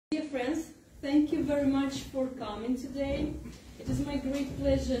you very much for coming today. It is my great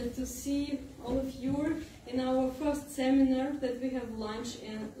pleasure to see all of you in our first seminar that we have launched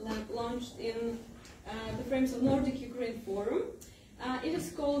in the frames of Nordic Ukraine Forum. It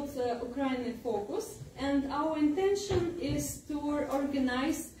is called UKRAINA I FOKUS, and our intention is to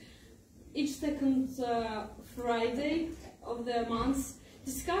organize each second Friday of the month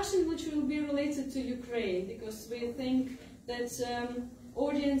discussion which will be related to Ukraine, because we think that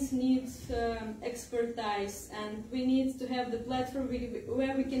audience needs expertise, and we need to have the platform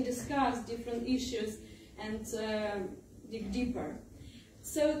where we can discuss different issues and dig deeper.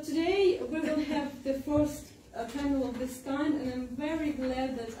 So today we will have the first panel of this kind, and I'm very glad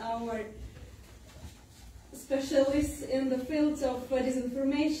that our specialists in the field of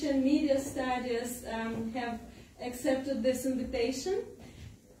disinformation, media studies have accepted this invitation.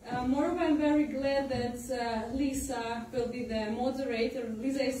 Moreover, I'm very glad that Lisa will be the moderator.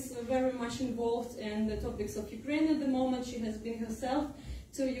 Lisa is very much involved in the topics of Ukraine at the moment. She has been herself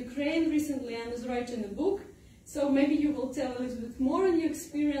to Ukraine recently and is writing a book. So maybe you will tell a little bit more on your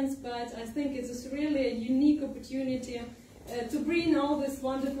experience, but I think it is really a unique opportunity to bring all these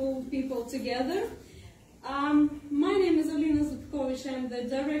wonderful people together. My name is Alina Zubkovich. I'm the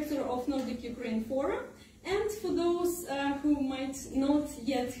director of Nordic Ukraine Forum. And for those who might not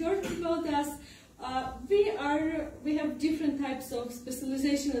yet heard about us, we have different types of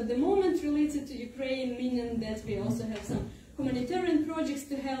specialization at the moment related to Ukraine, meaning that we also have some humanitarian projects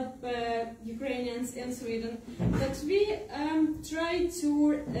to help Ukrainians in Sweden. But we try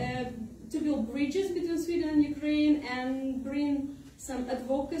to build bridges between Sweden and Ukraine and bring some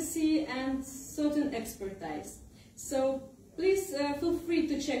advocacy and certain expertise. So please feel free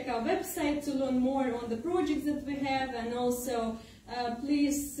to check our website to learn more on the projects that we have, and also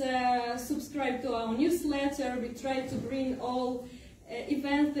please subscribe to our newsletter. We try to bring all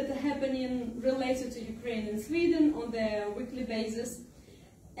events that are happening related to Ukraine and Sweden on the weekly basis.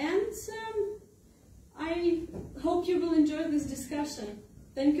 And I hope you will enjoy this discussion.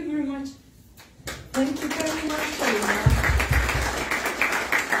 Thank you very much. Thank you very much, Alina.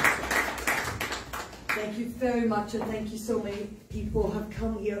 Thank you very much, and thank you so many people have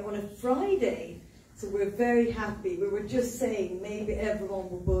come here on a Friday. So we're very happy. We were just saying maybe everyone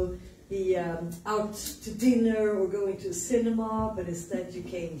will be out to dinner or going to a cinema, but instead you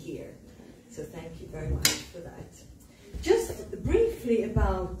came here. So thank you very much for that. Just briefly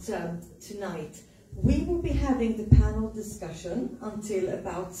about tonight. We will be having the panel discussion until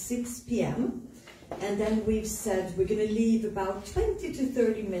about 6 p.m. And then we've said we're going to leave about 20 to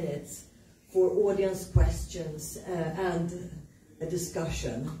 30 minutes for audience questions and a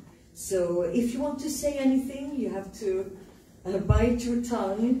discussion. So if you want to say anything, you have to bite your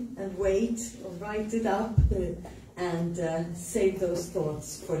tongue and wait, or write it up and save those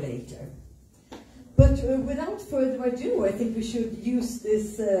thoughts for later. But without further ado, I think we should use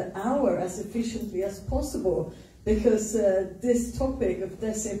this hour as efficiently as possible, because this topic of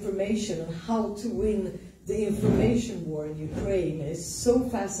disinformation and how to win the information war in Ukraine is so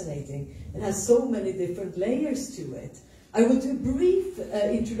fascinating and has so many different layers to it. I will do brief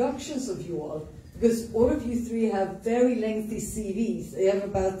introductions of you all, because all of you three have very lengthy CVs. They have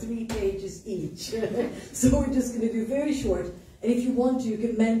about 3 pages each. So we're just going to do very short. And if you want to, you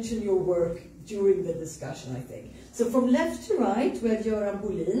can mention your work during the discussion, I think. So from left to right, we have Göran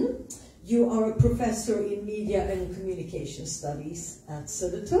Bolin. You are a professor in media and communication studies at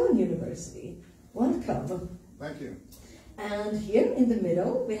Södertörn University. Welcome. Thank you. And here in the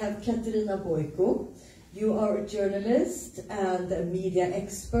middle, we have Katarina Boyko. You are a journalist and a media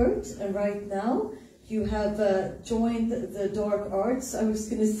expert, and right now you have joined the dark arts, I was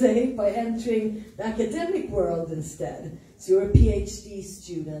going to say, by entering the academic world instead. So you're a PhD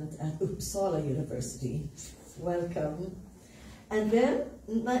student at Uppsala University. Welcome. And then,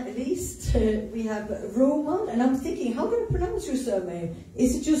 not least, we have Roman, and I'm thinking, how do I pronounce your surname?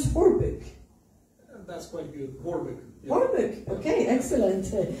 Is it just Horbuk? That's quite good. Horbuk. Yeah. Horbuk, okay, excellent.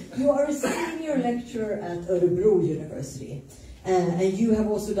 You are a senior lecturer at Örebro University. And you have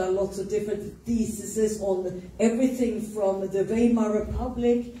also done lots of different theses on everything from the Weimar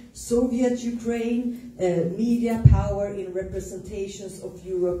Republic, Soviet Ukraine, media power in representations of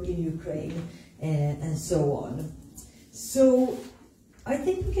Europe in Ukraine, and so on. So I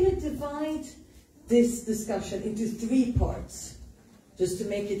think we're going to divide this discussion into 3 parts, just to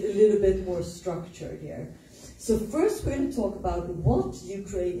make it a little bit more structured here. So first we're going to talk about what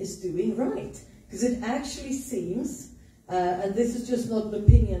Ukraine is doing right, because it actually seems, and this is just not an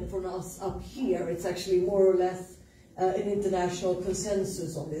opinion from us up here, it's actually more or less an international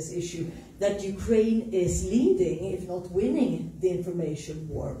consensus on this issue, that Ukraine is leading, if not winning, the information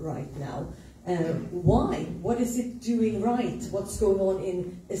war right now. Why? What is it doing right? What's going on in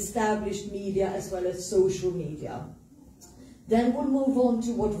established media as well as social media? Then we'll move on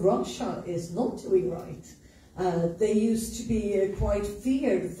to what Russia is not doing right. They used to be quite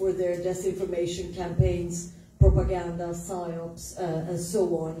feared for their disinformation campaigns, propaganda, psyops, and so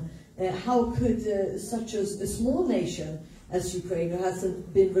on. How could such a small nation as Ukraine, who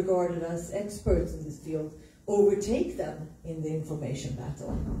hasn't been regarded as experts in this field, overtake them in the information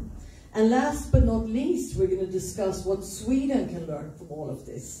battle? And last but not least, we're going to discuss what Sweden can learn from all of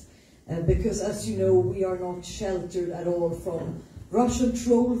this. Because, as you know, we are not sheltered at all from Russian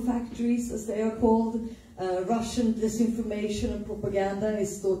troll factories, as they are called. Russian disinformation and propaganda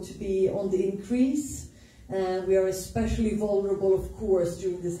is thought to be on the increase. We are especially vulnerable, of course,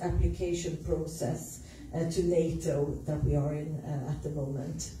 during this application process to NATO that we are in at the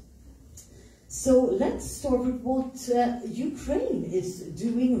moment. So let's start with what Ukraine is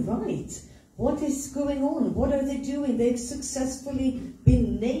doing right. What is going on? What are they doing? They've successfully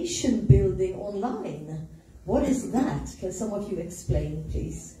been nation building online. What is that? Can some of you explain,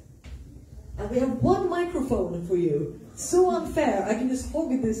 please? And we have one microphone for you. So unfair. I can just hog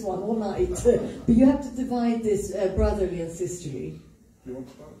this one all night. But you have to divide this brotherly and sisterly. Do you want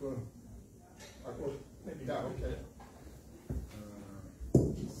to start? Maybe. Yeah, okay.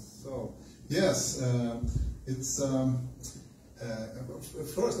 So, yes, it's...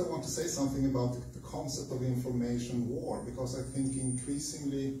 first I want to say something about the concept of information war, because I think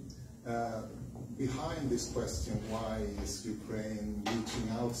increasingly behind this question, why is Ukraine reaching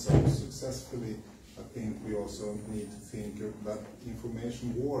out so successfully, I think we also need to think that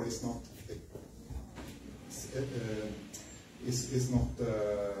information war is not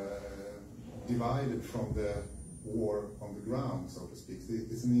divided from the war on the ground, so to speak.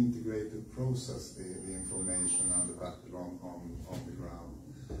 It's an integrated process, the information and the battle on the ground.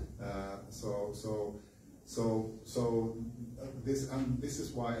 This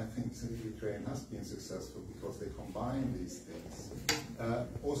is why I think Ukraine has been successful, because they combine these things.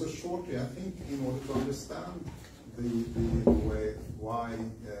 Also shortly, I think in order to understand the way why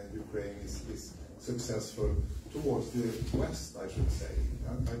Ukraine is successful towards the West, I should say.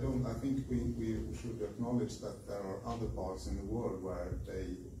 I think we should acknowledge that there are other parts in the world where they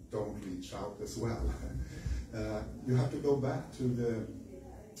don't reach out as well. You have to go back to the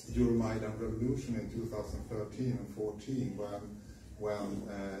Euromaidan revolution in 2013 and 14, when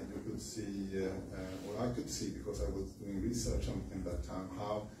you could see, or I could see, because I was doing research in that time,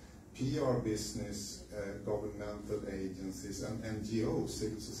 how PR business, governmental agencies and NGOs,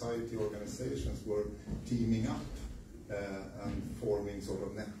 civil society organizations, were teaming up and forming sort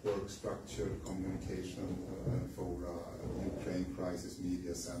of network structured communication fora. Ukraine Crisis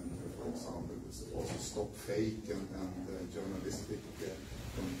Media Center, for example, also Stop Fake and journalistic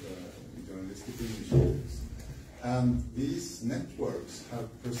initiatives. And these networks have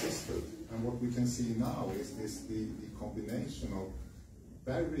persisted, and what we can see now is the combination of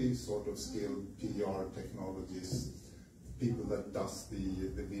very sort of skilled PR technologists, people that does the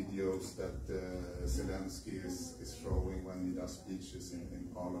videos that Zelensky is showing when he does speeches in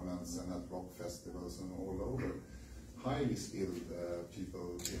parliaments and at rock festivals and all over. Highly skilled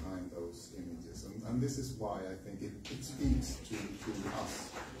people behind those images, and this is why I think it speaks to us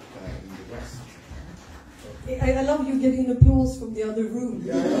in the West. I love you getting applause from the other room.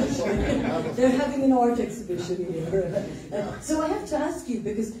 Yeah. They're having an art exhibition here. So I have to ask you,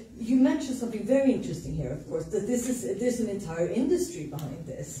 because you mentioned something very interesting here, of course, that there's an entire industry behind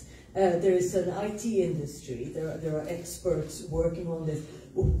this. There is an IT industry, there are experts working on this.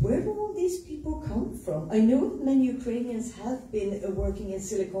 Where do all these people come from? I know that many Ukrainians have been working in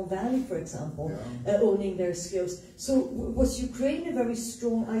Silicon Valley, for example, owning their skills. So was Ukraine a very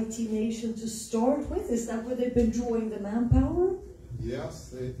strong IT nation to start with? Is that where they've been drawing the manpower?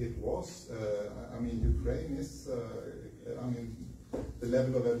 Yes, it was. I mean, Ukraine is, the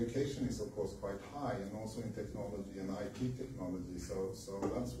level of education is of course quite high, and also in technology and IT technology, so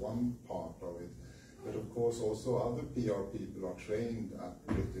that's one part of it. But of course also other PR people are trained at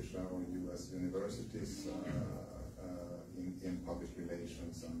British or US universities in public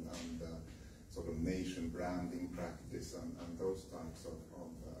relations and sort of nation branding practice and those types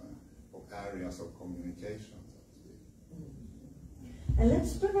of areas of communication, so to speak. And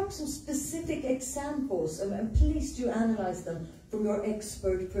let's bring up some specific examples, and please do analyze them from your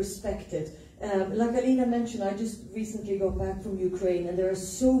expert perspective. Like Alina mentioned, I just recently got back from Ukraine, and there are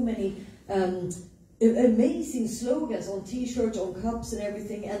so many amazing slogans on t-shirts, on cups and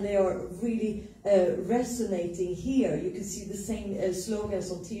everything, and they are really resonating here. You can see the same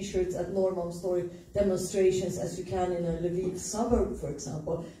slogans on t-shirts at Norrmalmstorg demonstrations as you can in a Lviv suburb, for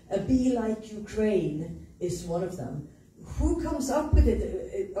example. Be like Ukraine is one of them. Who comes up with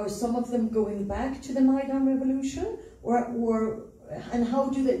it? Are some of them going back to the Maidan revolution, and how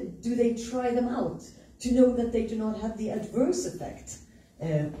do they try them out to know that they do not have the adverse effect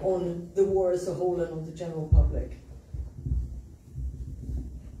on the war as a whole and on the general public?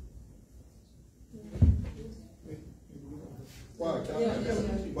 Well, I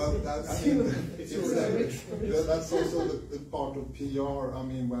think that's also the part of PR. I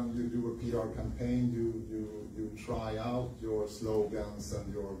mean, when you do a PR campaign, you try out your slogans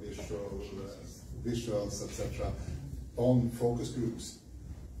and your visuals, etc., on focus groups.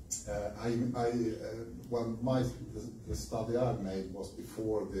 The study I made was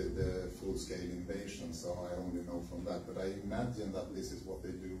before the full-scale invasion, so I only know from that. But I imagine that this is what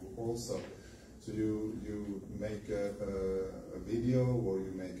they do also. So you make a video, or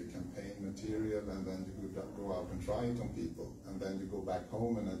you make a campaign material, and then you go out and try it on people, and then you go back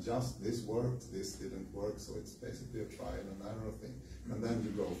home and adjust. This worked, this didn't work. So it's basically a trial and error thing, and then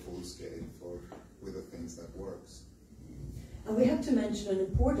you go full scale with the things that works. And we have to mention an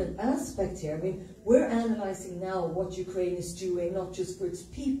important aspect here. I mean, we're analyzing now what Ukraine is doing, not just for its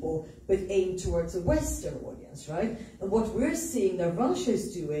people, but aimed towards a Western audience, right? And what we're seeing that Russia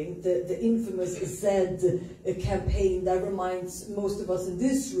is doing, the infamous Z campaign that reminds most of us in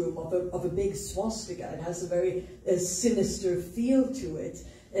this room of a big swastika. It has a very sinister feel to it.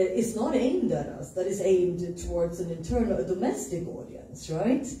 It's not aimed at us. That is aimed towards a domestic audience,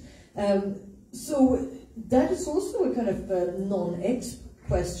 right? So that is also a kind of non-ex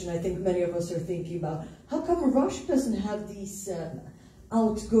question I think many of us are thinking about. How come Russia doesn't have these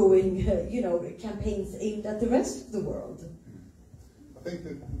outgoing, campaigns aimed at the rest of the world? I think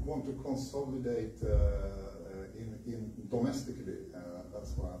they want to consolidate domestically.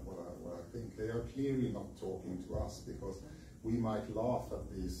 That's what I think. They are clearly not talking to us, because we might laugh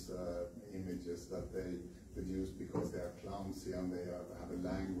at these images that they produce because they are clumsy and they have a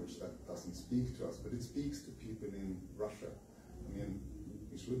language that doesn't speak to us, but it speaks to people in Russia. I mean,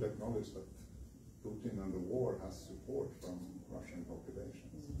 we should acknowledge that Putin and the war has support from Russian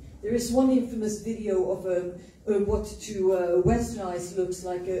populations. There is one infamous video of what to Western eyes looks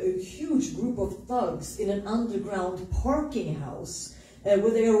like a huge group of thugs in an underground parking house,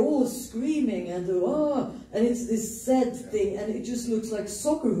 where they are all screaming and it's this sad thing, and it just looks like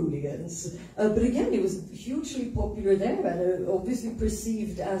soccer hooligans. But again, it was hugely popular there, and obviously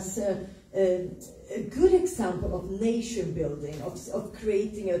perceived as a good example of nation building, of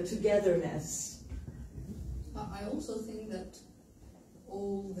creating a togetherness. I also think that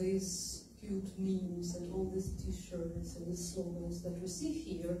all these cute memes and all these t-shirts and these slogans that we see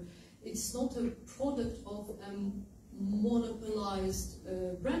here, it's not a product of monopolized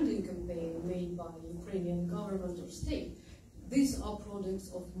branding campaign made by Ukrainian government or state. These are products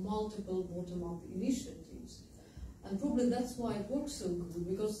of multiple bottom-up initiatives. And probably that's why it works so good,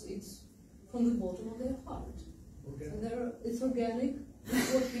 because it's from the bottom of their heart. Okay. And it's organic,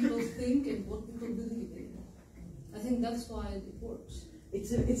 it's what people think and what people believe in. I think that's why it works.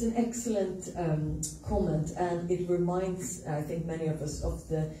 It's an excellent comment, and it reminds, I think, many of us of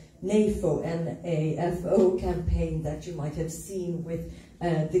the NAFO, N-A-F-O campaign that you might have seen with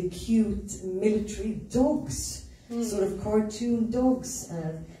the cute military dogs, sort of cartoon dogs,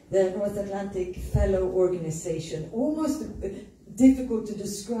 the North Atlantic Fellow Organization. Almost difficult to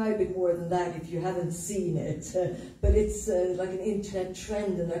describe it more than that if you haven't seen it, but it's like an internet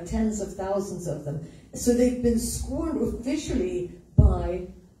trend, and there are tens of thousands of them. So they've been scorned officially by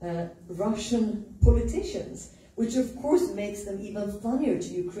Russian politicians, which of course makes them even funnier to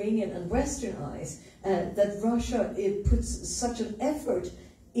Ukrainian and Western eyes, that Russia puts such an effort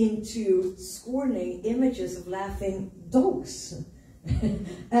into scorning images of laughing dogs.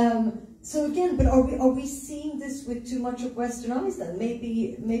 So again, but are we seeing this with too much of Western eyes then?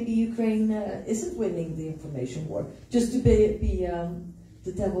 Maybe Ukraine isn't winning the information war. Just to be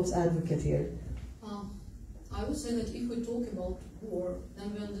the devil's advocate here. I would say that if we talk about war,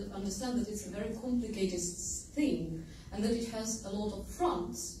 then we understand that it's a very complicated thing, and that it has a lot of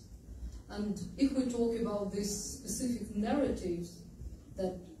fronts. And if we talk about these specific narratives,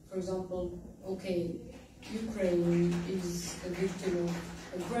 that, for example, okay, Ukraine is a victim of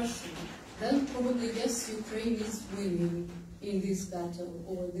aggression, then probably, yes, Ukraine is winning in this battle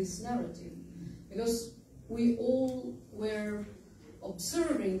or this narrative. Because we all were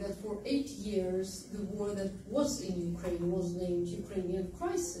observing that for 8 years the war that was in Ukraine was named Ukrainian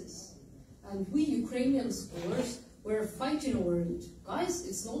crisis. And we Ukrainian scholars were fighting over it. Guys,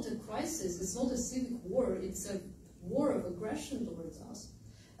 it's not a crisis, it's not a civic war, it's a war of aggression towards us.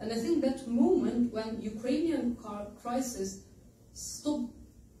 And I think that moment when Ukrainian crisis stopped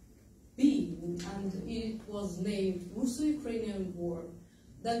being and it was named Russo-Ukrainian War,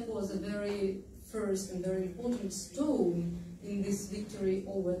 that was a very first and very important stone in this victory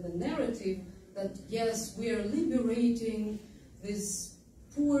over the narrative that yes, we are liberating these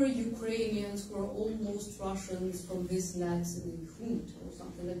poor Ukrainians who are almost Russians from this Nazi junta or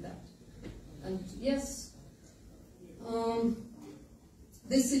something like that. And yes,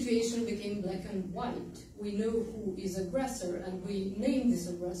 this situation became black and white. We know who is aggressor and we name this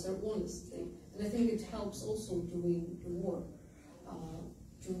aggressor honestly. And I think it helps also during the war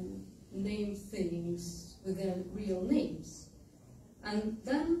to name things with their real names. And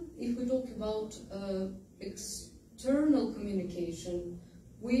then if we talk about external communication,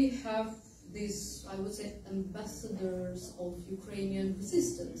 we have these, I would say, ambassadors of Ukrainian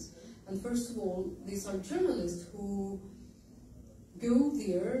resistance. And first of all, these are journalists who go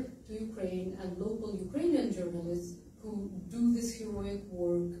there to Ukraine and local Ukrainian journalists who do this heroic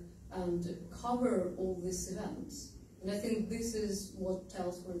work and cover all these events. And I think this is what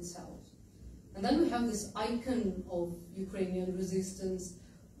tells for itself. And then we have this icon of Ukrainian resistance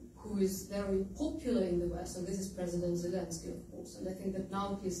who is very popular in the West, and this is President Zelensky, of course. And I think that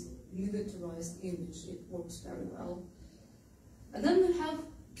now his militarized image, it works very well. And then we have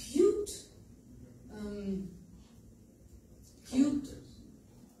cute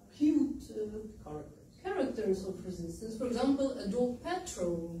characters of resistance. For example, a dog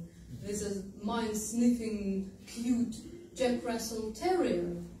Petro. This is mind-sniffing, cute Jack Russell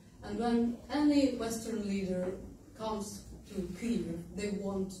Terrier. And when any Western leader comes to Kyiv, they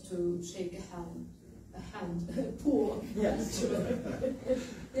want to shake a paw. Yes.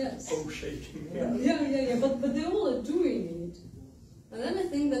 Yes. Oh, shaking. Yeah. But they all are doing it. And then I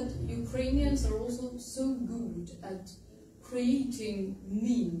think that Ukrainians are also so good at creating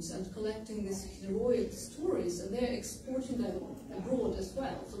memes and collecting these heroic stories, and they're exporting them abroad as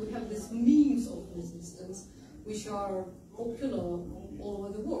well. So we have these memes of resistance, which are popular all over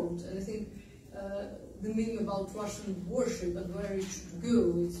the world. And I think the meme about Russian worship and where it should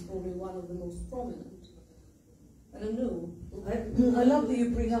go is probably one of the most prominent. I don't know. I love that you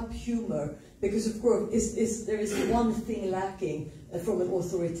bring up humor, because of course there is one thing lacking from an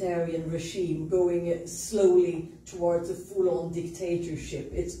authoritarian regime going slowly towards a full-on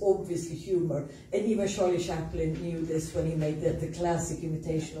dictatorship. It's obviously humor, and even Charlie Chaplin knew this when he made the classic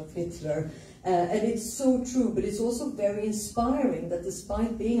imitation of Hitler. And it's so true, but it's also very inspiring that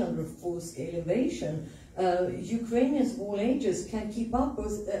despite being under full-scale invasion, Ukrainians of all ages can keep up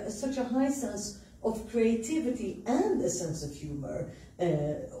with such a high sense of creativity and a sense of humor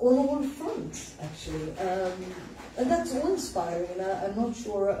on all fronts, actually. And that's all inspiring, and I'm not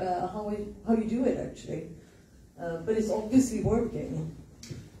sure how you do it, actually. But it's obviously working.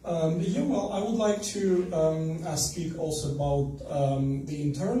 Yeah, well, I would like to speak also about the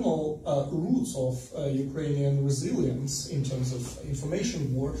internal roots of Ukrainian resilience in terms of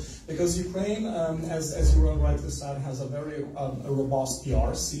information war, because Ukraine, as Joran rightly said, has a very robust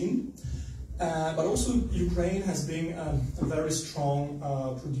PR scene. But also Ukraine has been a very strong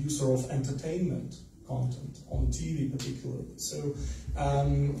producer of entertainment content, on TV particularly. So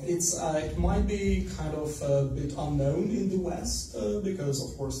it might be kind of a bit unknown in the West because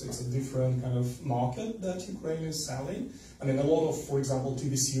of course it's a different kind of market that Ukraine is selling. I mean, a lot of, for example,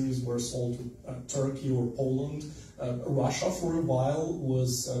 TV series were sold to Turkey or Poland. Russia for a while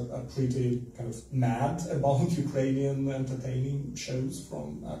was pretty kind of mad about Ukrainian entertaining shows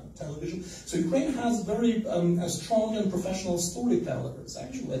from television. So Ukraine has very strong and professional storytellers,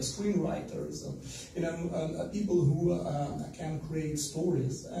 actually, like screenwriters, people who can create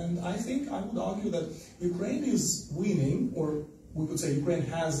stories. And I think I would argue that Ukraine is winning, or we could say Ukraine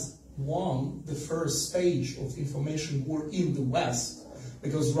has won the first stage of information war in the West,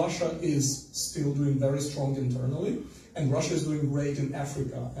 because Russia is still doing very strong internally, and Russia is doing great in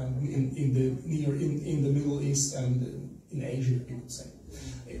Africa and in the Middle East and in Asia, you could say,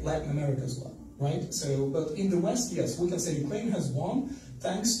 Latin America as well, right? So, but in the West, yes, we can say Ukraine has won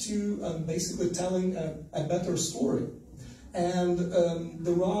thanks to basically telling a better story, and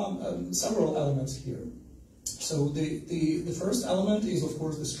there are several elements here. So the first element is, of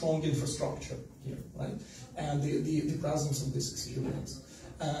course, the strong infrastructure here, right? And the presence of this experience.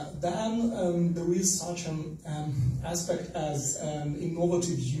 Then there is such an aspect as an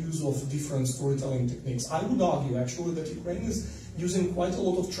innovative use of different storytelling techniques. I would argue, actually, that Ukraine is using quite a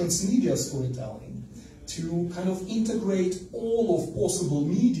lot of transmedia storytelling to kind of integrate all of possible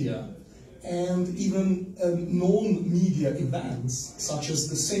media and even non-media events, such as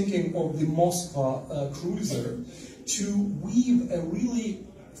the sinking of the Moscow cruiser, to weave a really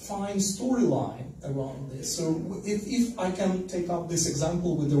fine storyline around this. So if I can take up this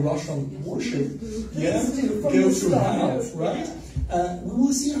example with the Russian warship, go through that, right? We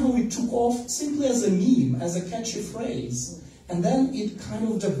will see how it took off simply as a meme, as a catchy phrase. And then it kind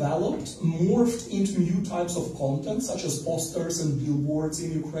of developed, morphed into new types of content, such as posters and billboards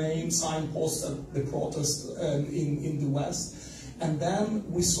in Ukraine, signposts at the protest in the West. And then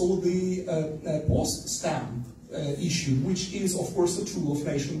we saw the post stamp issue, which is, of course, a tool of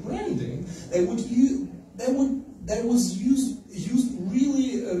nation branding. That was used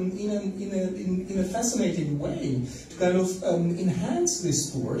really in a fascinating way to kind of enhance this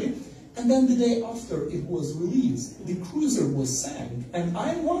story. And then the day after it was released, the cruiser was sank. And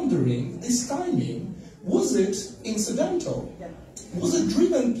I'm wondering, this timing, was it incidental? Was it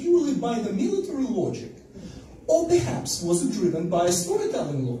driven purely by the military logic? Or perhaps was it driven by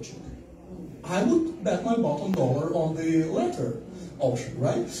storytelling logic? I would bet my bottom dollar on the latter option,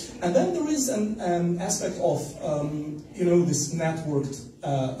 right? And then there is an aspect of, this networked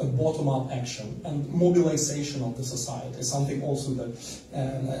bottom-up action and mobilization of the society, something also that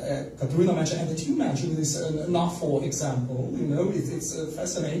Katerina mentioned and that you mentioned, this NAFO example, it's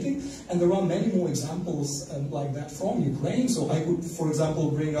fascinating, and there are many more examples like that from Ukraine. So I could, for example,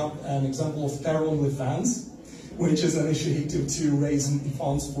 bring up an example of Terror Only Fans, which is an initiative to raise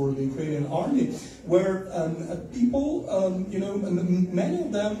funds for the Ukrainian army, where people, many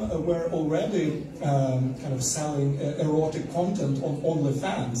of them were already kind of selling erotic content on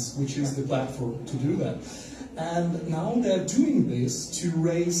OnlyFans, which is the platform to do that. And now they're doing this to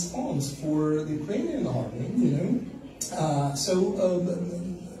raise funds for the Ukrainian army,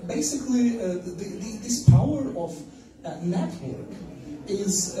 basically, this power of network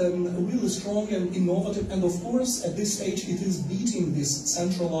is really strong and innovative, and of course at this stage it is beating this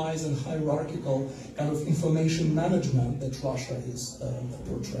centralized and hierarchical kind of information management that Russia is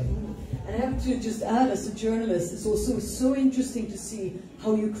portraying. And I have to just add, as a journalist, it's also so interesting to see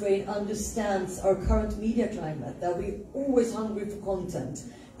how Ukraine understands our current media climate, that we're always hungry for content.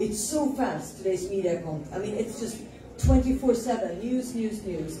 It's so fast, today's media content. I mean, it's just 24/7,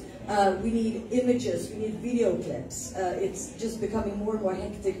 news. We need images, we need video clips. It's just becoming more and more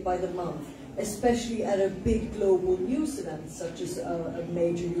hectic by the month, especially at a big global news event such as a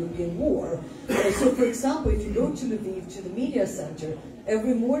major European war. So, for example, if you go to Lviv, to the media center,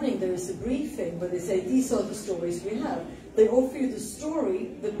 every morning there is a briefing where they say, these are the stories we have. They offer you the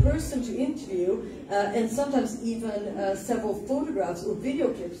story, the person to interview, and sometimes even several photographs or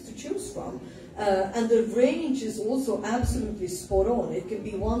video clips to choose from. And the range is also absolutely spot on. It can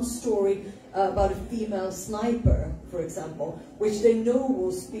be one story about a female sniper, for example, which they know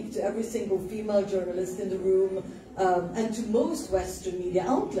will speak to every single female journalist in the room, and to most Western media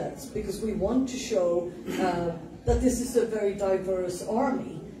outlets, because we want to show that this is a very diverse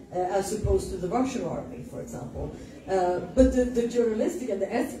army, as opposed to the Russian army, for example. But the journalistic and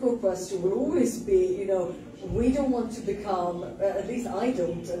the ethical question will always be, we don't want to become, at least I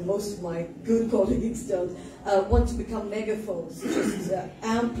don't, and most of my good colleagues don't, want to become megaphones, just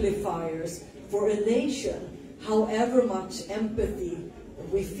amplifiers for a nation, however much empathy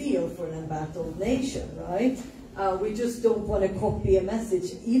we feel for an embattled nation, right? We just don't want to copy a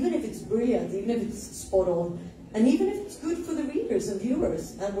message, even if it's brilliant, even if it's spot on, and even if it's good for the readers and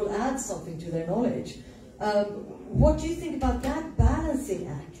viewers, and will add something to their knowledge. What do you think about that balancing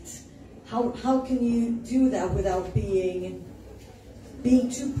act? How can you do that without being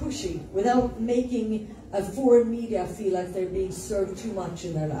too pushy, without making foreign media feel like they're being served too much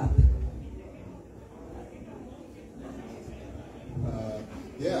in their lap?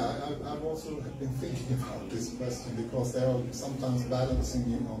 I've also been thinking about this question, because they are sometimes balancing,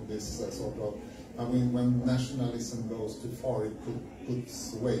 this sort of, when nationalism goes too far, it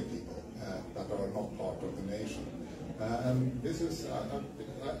puts away people that are not part of the nation. And this is, I'm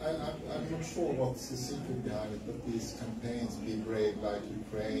not sure what's the secret behind it, but these campaigns, Be Brave Like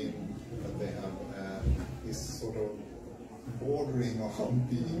Ukraine, that they have, is sort of bordering on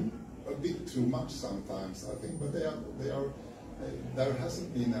being a bit too much sometimes, I think, but there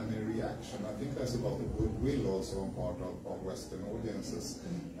hasn't been any reaction. I think there's a lot of goodwill also on part of Western audiences.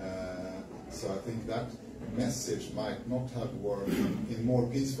 So I think that message might not have worked in more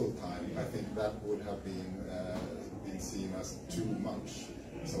peaceful time. I think that would have been seen as too much,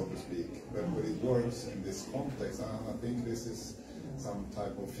 so to speak. But it works in this context, and I think this is some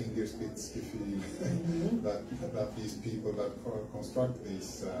type of fingerspitzengefühl that these people that construct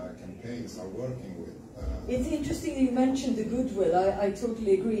these campaigns are working with. It's interesting that you mentioned the goodwill. I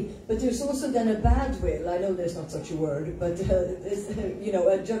totally agree. But there's also then a bad will. I know there's not such a word, but there's, you know,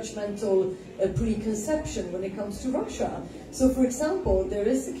 a judgmental preconception when it comes to Russia. So, for example, there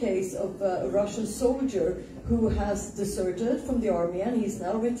is a case of a Russian soldier who has deserted from the army, and he's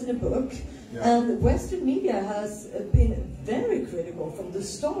now written a book. Yeah. And Western media has been very critical from the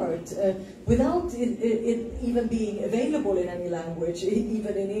start, without it even being available in any language,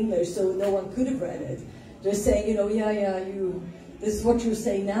 even in English, so no one could have read it. They're saying, you know, this is what you're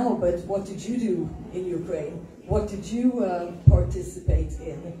saying now, but what did you do in Ukraine? What did you participate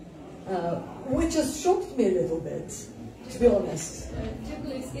in? Which just shocked me a little bit, to be honest.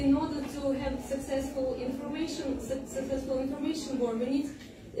 In order to have successful information war, we need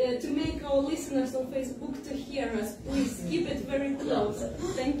to make our listeners on Facebook to hear us. Please keep it very close.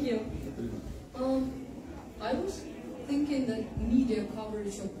 Thank you. I was thinking that media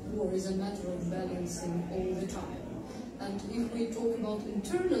coverage of war is a matter of balancing all the time. And if we talk about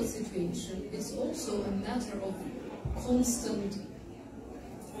internal situation, it's also a matter of constant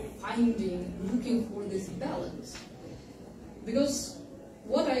looking for this balance. Because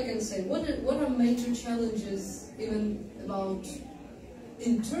what I can say, what are major challenges even about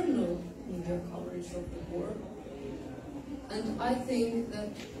internal media coverage of the war? And I think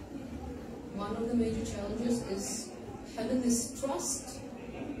that one of the major challenges is having this trust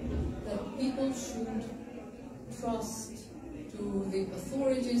that people should trust to the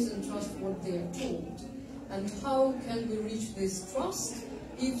authorities and trust what they are told. And how can we reach this trust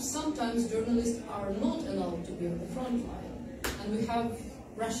if sometimes journalists are not allowed to be on the front line? And we have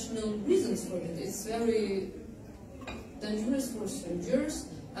rational reasons for that. It's very dangerous for soldiers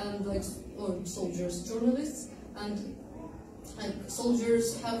and journalists, and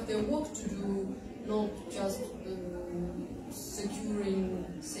soldiers have their work to do, not just securing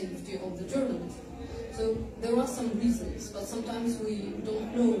safety of the journalist. So there are some reasons, but sometimes we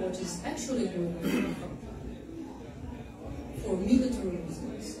don't know what is actually going on for military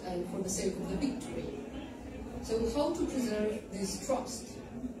reasons and for the sake of the victory. So how to preserve this trust?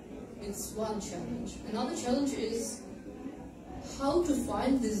 It's one challenge. Another challenge is how to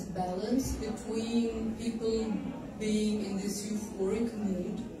find this balance between people being in this euphoric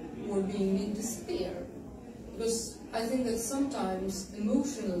mood or being in despair. Because I think that sometimes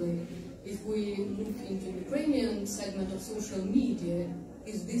emotionally, if we look into the Ukrainian segment of social media,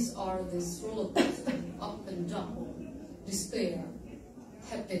 these are this roller coaster, up and down, despair,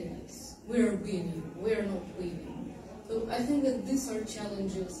 happiness, we're winning, we're not winning. So I think that these are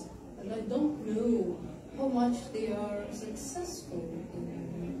challenges, and I don't know how much they are successful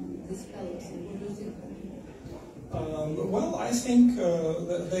in this balancing. What do you think? Well, I think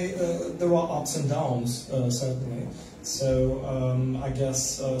there are ups and downs, certainly. So I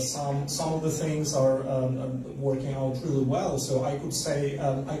guess some of the things are working out really well. So I could say,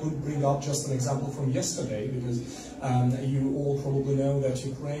 I could bring up just an example from yesterday, because you all probably know that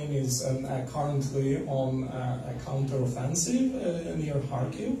Ukraine is currently on a counter-offensive near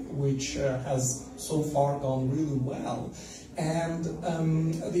Kharkiv, which has so far gone really well. And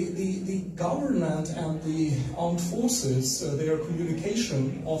the government and the armed forces, their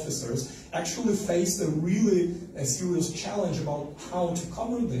communication officers, actually faced a really serious challenge about how to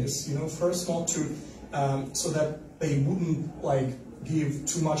cover this. You know, first not to, so that they wouldn't give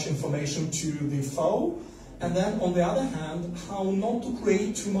too much information to the foe, and then on the other hand, how not to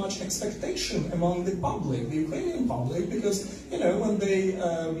create too much expectation among the public, the Ukrainian public, because when they,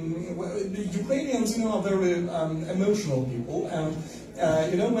 the Ukrainians, are very emotional people, and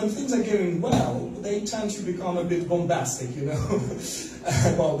when things are going well, they tend to become a bit bombastic,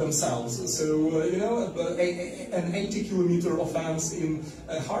 about themselves. So, an 80-kilometer offense in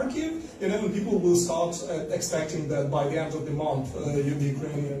Kharkiv, people will start expecting that by the end of the month, the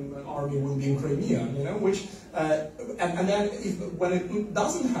Ukrainian army will be in Crimea, which, and then when it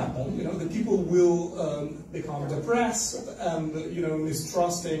doesn't happen, the people will become depressed and,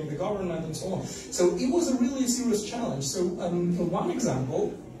 mistrusting the government and so on. So it was a really serious challenge. So one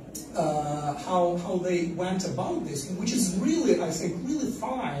example, how they went about this, which is really, I think, really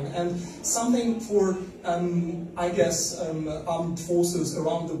fine, and something for, I guess, armed forces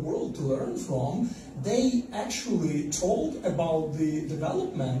around the world to learn from. They actually told about the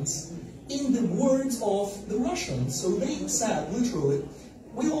developments in the words of the Russians. So they said, literally,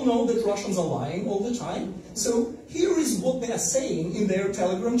 we all know that Russians are lying all the time, so here is what they are saying in their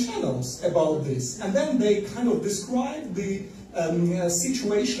Telegram channels about this. And then they kind of describe the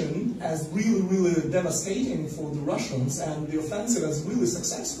situation as really, really devastating for the Russians and the offensive as really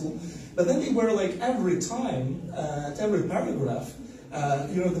successful. But then they were like every time, at every paragraph,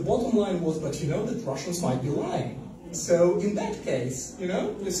 the bottom line was, but that Russians might be lying. So in that case, you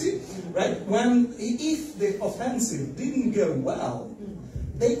see, right? If the offensive didn't go well,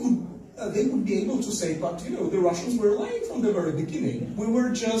 they would be able to say, but the Russians were lying from the very beginning. We were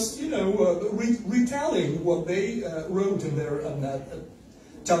just retelling what they wrote in their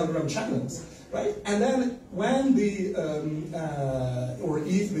Telegram channels, right? And then when the or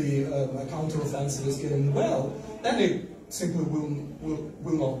if the counteroffensive is going well, then it simply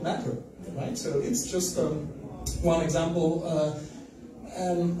will not matter, right? So it's just one example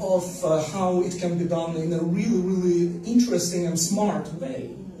of how it can be done in a really, really interesting and smart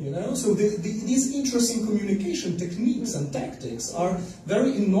way. So these interesting communication techniques and tactics are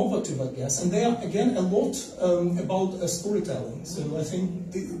very innovative, I guess, and they are, again, a lot about storytelling. So I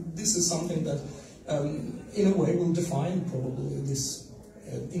think this is something that, in a way, will define probably this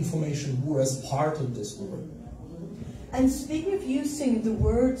information war as part of this war. And speaking of using the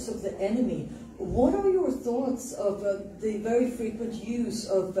words of the enemy, what are your thoughts of the very frequent use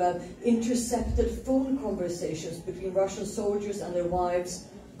of intercepted phone conversations between Russian soldiers and their wives,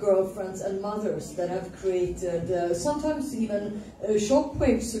 girlfriends and mothers that have created sometimes even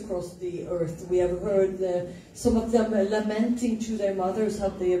shockwaves across the earth? We have heard some of them lamenting to their mothers how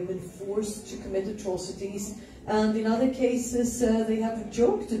they have been forced to commit atrocities, and in other cases they have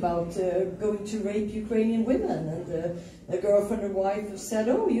joked about going to rape Ukrainian women, and a girlfriend or wife have said,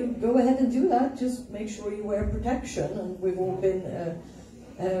 oh, you go ahead and do that, just make sure you wear protection, and we've all been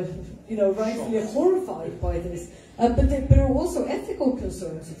rightfully horrified by this. But there are also ethical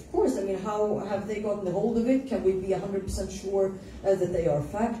concerns, of course. I mean, how have they gotten a hold of it? Can we be 100% sure that they are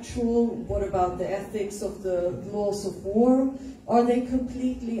factual? What about the ethics of the laws of war? Are they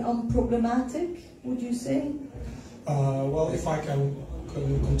completely unproblematic, would you say? Well, if I can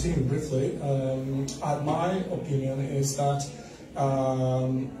continue briefly, my opinion is that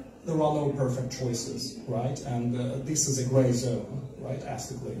there are no perfect choices, right? And this is a gray zone, right,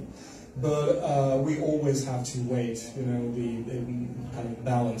 ethically. But we always have to wait, the kind of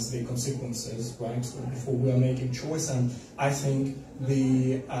balance the consequences, right, before we are making choice. And I think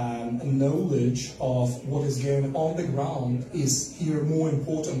the knowledge of what is going on the ground is here more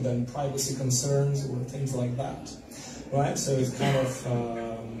important than privacy concerns or things like that, right? So it's kind of,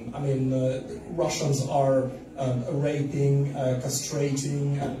 Russians are raping,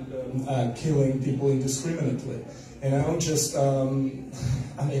 castrating, and killing people indiscriminately. Just,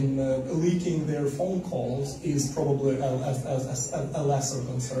 leaking their phone calls is probably a lesser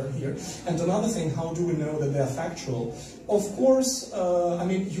concern here. And another thing, how do we know that they're factual? Of course,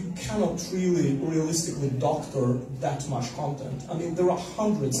 you cannot really realistically doctor that much content. There are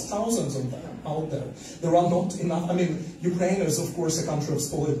hundreds, thousands of them out there. There are not enough. Ukraine is, of course, a country of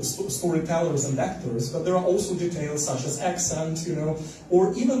storytellers and actors, but there are also details such as accent,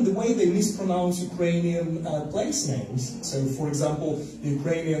 or even the way they mispronounce Ukrainian place names. So, for example, the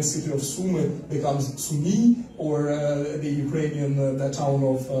Ukrainian city of Sumy becomes Sumy, or the Ukrainian town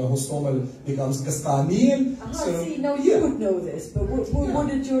of Hostomel becomes Gastamil. You would know this, but would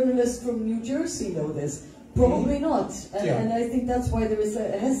a journalist from New Jersey know this? Probably not, and I think that's why there is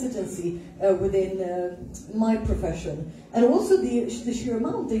a hesitancy within my profession. And also the sheer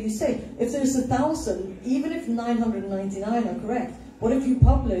amount that you say, if there's 1,000, even if 999 are correct, what if you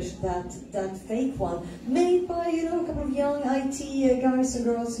publish that fake one, made by, a couple of young IT guys and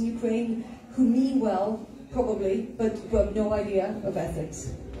girls in Ukraine who mean well, probably, but who have no idea of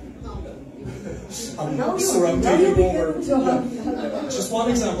ethics? Just one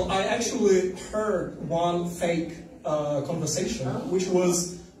example. I actually heard one fake conversation, which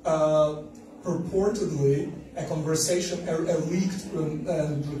was purportedly a conversation, a leaked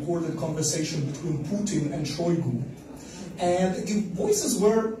and recorded conversation between Putin and Shoigu. And the voices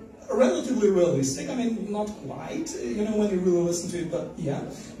were relatively realistic. Not quite, when you really listen to it, but yeah.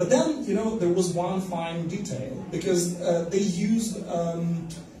 But then, there was one fine detail, because they used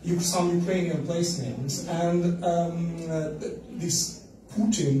some Ukrainian place names, and this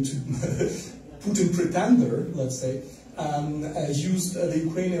Putin pretender, let's say, used the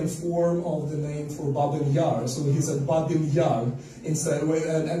Ukrainian form of the name for Babin Yar. So he said Babin Yar instead,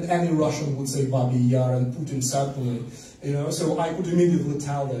 and any Russian would say Babin Yar, and Putin certainly. So I could immediately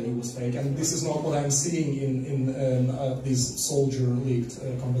tell that it was fake, and this is not what I'm seeing in these soldier-leaked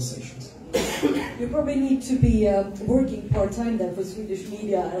conversations. You probably need to be working part-time then for Swedish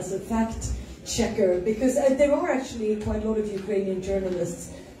media as a fact-checker, because there are actually quite a lot of Ukrainian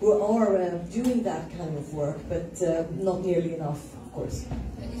journalists who are doing that kind of work, but not nearly enough, of course.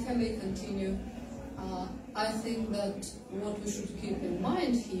 If I may continue, I think that what we should keep in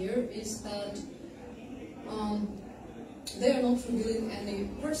mind here is that they are not revealing any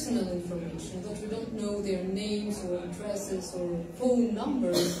personal information, that we don't know their names or addresses or phone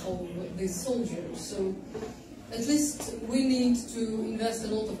numbers of these soldiers. So at least we need to invest a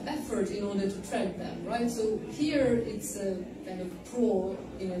lot of effort in order to track them, right? So here it's a kind of pro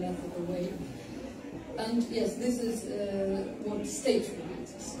in an ethical way. And yes, this is what state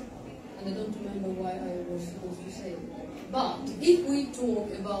releases. And I don't remember why I was supposed to say it. But if we talk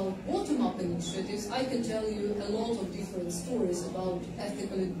about bottom-up initiatives, I can tell you a lot of different stories about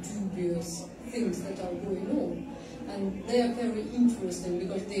ethically dubious things that are going on. And they are very interesting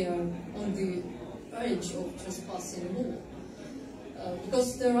because they are on the edge of trespassing law.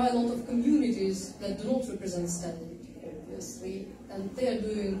 Because there are a lot of communities that do not represent standard, obviously, and they are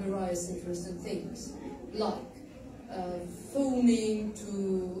doing various interesting things, like phoning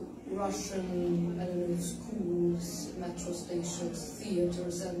to Russian schools, metro stations,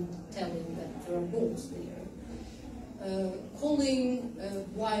 theaters, and telling that there are bombs there. Calling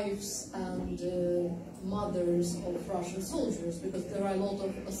wives and mothers of Russian soldiers, because there are a lot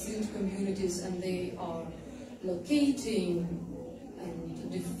of asylum communities and they are locating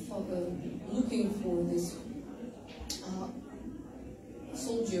and looking for these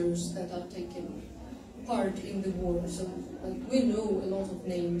soldiers that are taking part in the war. So we know a lot of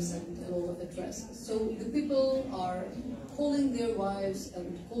names and a lot of addresses. So the people are calling their wives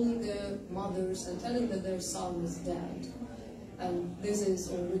and calling their mothers and telling that their son is dead. And this is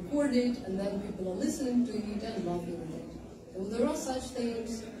all recorded, and then people are listening to it and laughing at it. So there are such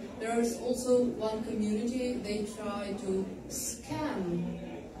things. There is also one community, they try to scam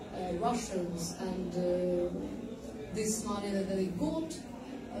Russians, and this money that they got,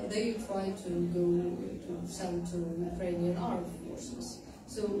 they try to go to send to Ukrainian armed forces.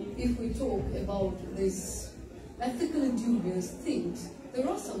 So if we talk about these ethically dubious things, there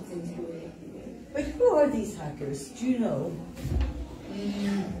are some things going on. But who are these hackers? Do you know?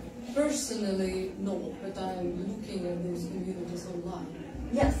 Personally, no, but I'm looking at those communities online.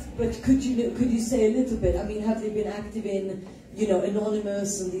 Yes, but could you say a little bit? I mean, have they been active in,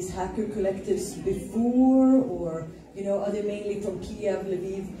 Anonymous and these hacker collectives before, or are they mainly from Kiev,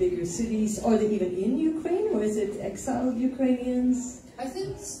 Lviv, bigger cities? Are they even in Ukraine, or is it exiled Ukrainians? I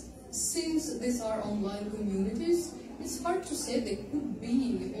think since these are online communities, it's hard to say. They could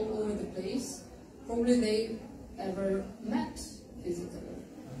be all over the place. Probably they ever met physically.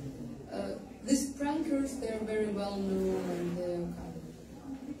 These prankers, they're very well known, and they're kind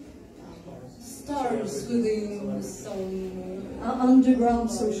of stars within some underground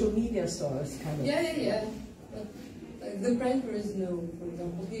social media stars, kind of. Yeah. But, the pranker is known, for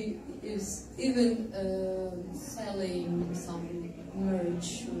example. He is even selling some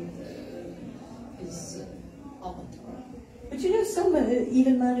merch with his avatar. But some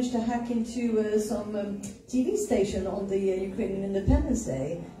even managed to hack into some TV station on the Ukrainian Independence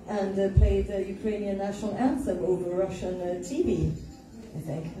Day and played the Ukrainian national anthem over Russian TV, I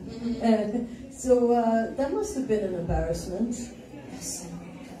think. Mm-hmm. So that must have been an embarrassment. Yes,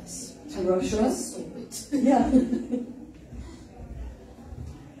 to Russia. Yeah.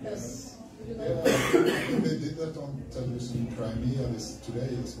 Yes. They did that on television in Crimea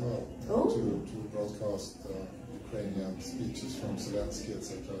today as well, to broadcast Ukrainian speeches from Zelensky,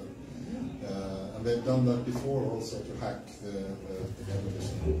 etc. And they've done that before also, to hack the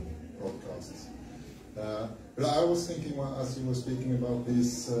television broadcasts. But I was thinking, as you were speaking about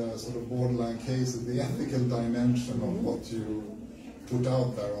these sort of borderline cases, the ethical dimension of what you put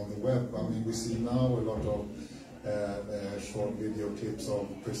out there on the web. I mean, we see now a lot of short video clips of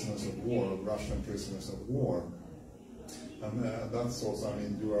prisoners of war, of Russian prisoners of war. And that's also,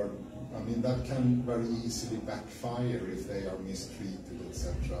 that can very easily backfire if they are mistreated,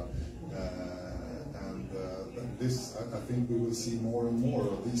 etc. I think we will see more and more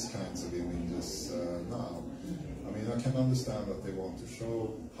of these kinds of images now. I mean, I can understand that they want to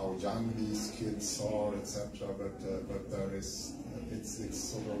show how young these kids are, etc. But there is, it's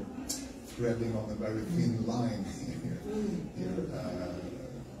sort of threading on a very thin line here.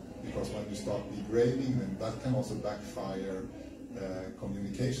 Because when you start degrading them, that can also backfire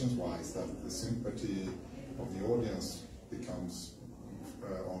communications-wise, that the sympathy of the audience becomes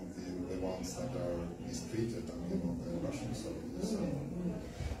on the ones that are mistreated, on the Russian side. So,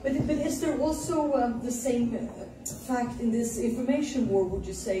 But is there also the same fact in this information war, would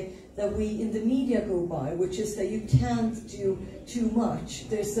you say, that we in the media go by, which is that you can't do too much?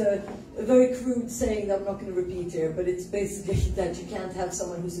 There's a very crude saying that I'm not going to repeat here, but it's basically that you can't have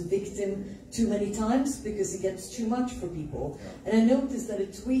someone who's a victim too many times because it gets too much for people. And I noticed that a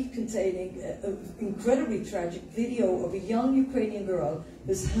tweet containing an incredibly tragic video of a young Ukrainian girl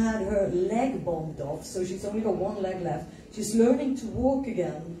who's had her leg bombed off, so she's only got one leg left. She's learning to walk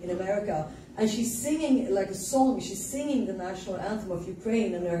again in America, and she's singing like a song. She's singing the national anthem of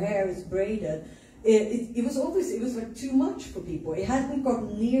Ukraine, and her hair is braided. It was like too much for people. It hadn't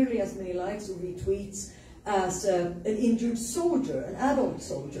gotten nearly as many likes or retweets as an injured soldier, an adult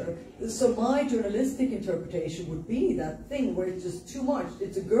soldier. So my journalistic interpretation would be that thing where it's just too much.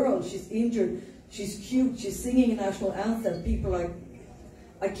 It's a girl, she's injured, she's cute, she's singing a national anthem. People are like,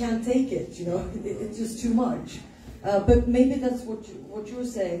 I can't take it, you know, it's just too much. But maybe that's what you're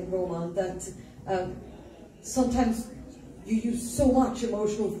saying, Roman, that sometimes you use so much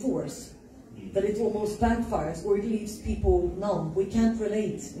emotional force that it almost backfires, or it leaves people numb. We can't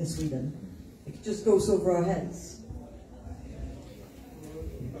relate in Sweden. It just goes over our heads.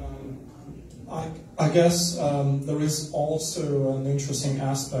 I guess there is also an interesting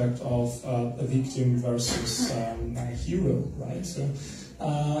aspect of a victim versus a hero, right? So,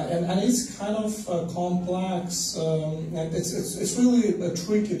 and it's kind of complex, and it's really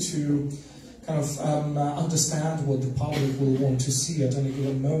tricky to kind of understand what the public will want to see at any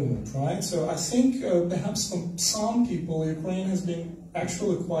given moment, right? So I think perhaps for some people, Ukraine has been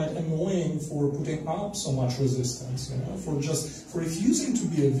actually quite annoying for putting up so much resistance, you know, for refusing to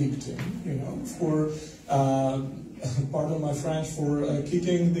be a victim, you know, for pardon my French, for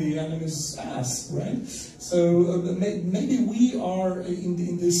kicking the enemy's ass, right? So maybe we are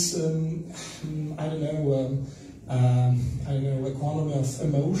in this I don't know, economy of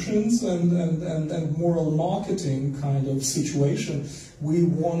emotions and moral marketing kind of situation. We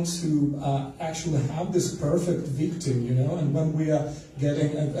want to actually have this perfect victim, you know, and when we are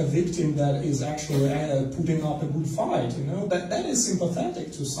getting a victim that is actually putting up a good fight, you know, that is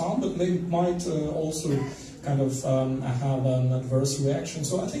sympathetic to some, but maybe might also kind of have an adverse reaction.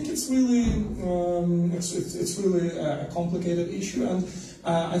 So I think it's really it's really a complicated issue, and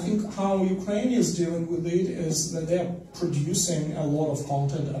I think how Ukraine is dealing with it is that they are producing a lot of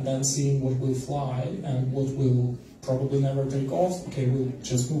content and then seeing what will fly and what will probably never take off. Okay, we'll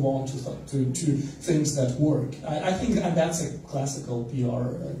just move on to things that work. I think, and that's a classical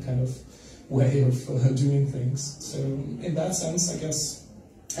PR kind of way of doing things. So in that sense, I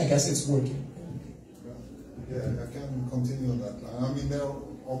guess it's working. Yeah, I can continue on that. I mean, they're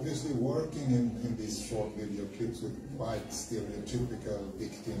obviously working in these short video clips with quite stereotypical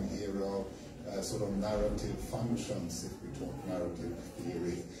victim hero sort of narrative functions, if we talk narrative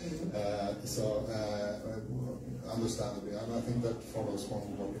theory. Understandably, and I think that follows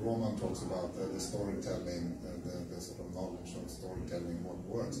from what Roman talks about, the storytelling, the sort of knowledge of storytelling, what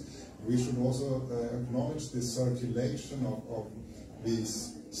works. We should also acknowledge the circulation of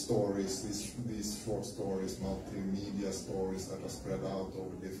these stories, these short stories, multimedia stories that are spread out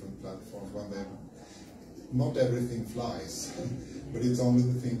over different platforms. When not everything flies, but it's only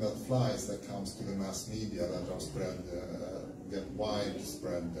the thing that flies that comes to the mass media that are spread, get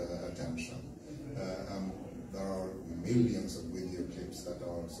widespread attention. And there are millions of video clips that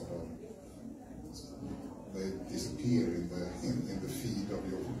are sort of, they disappear in the feed of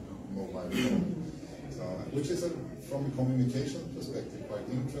your mobile phone. So, which is, from a communication perspective, quite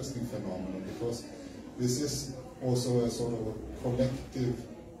interesting phenomenon, because this is also a sort of a collective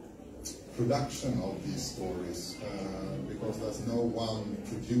production of these stories, because there's no one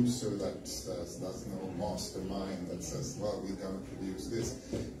producer that says, there's no mastermind that says, well, we're going to produce this.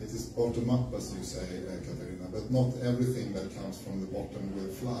 It is bottom up, as you say, Katarina, but not everything that comes from the bottom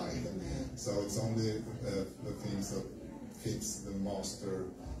will fly. So it's only the things that fits the master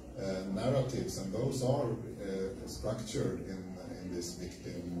narratives, and those are structured in this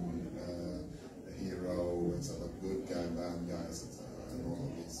victim, hero, etc., good guy, bad guys, etc., and all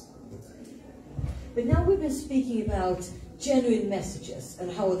of these. But now we've been speaking about genuine messages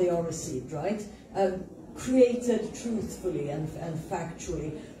and how they are received, right? Created truthfully and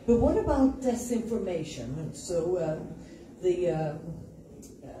factually. But what about disinformation? So the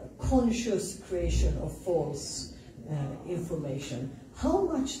conscious creation of false information. How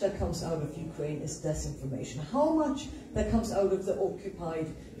much that comes out of Ukraine is disinformation? How much that comes out of the occupied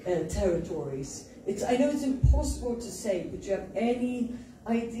territories? I know it's impossible to say, but do you have any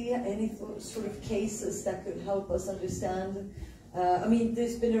idea, any sort of cases that could help us understand? I mean,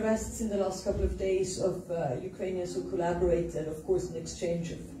 there's been arrests in the last couple of days of Ukrainians who collaborated, of course, in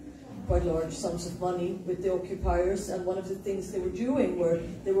exchange of quite large sums of money with the occupiers, and one of the things they were doing were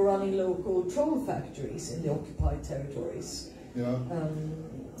they were running local troll factories in the occupied territories. Yeah.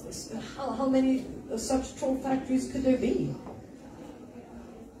 How many such troll factories could there be?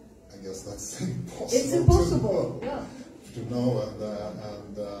 I guess that's impossible. It's impossible, to know,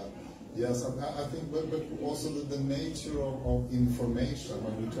 and yes, I think, but also the nature of information,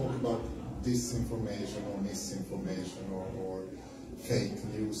 when we talk about disinformation or misinformation or fake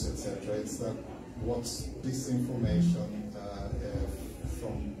news, etc., it's that what's disinformation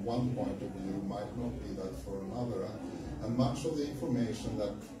from one point of view might not be that for another, and much of the information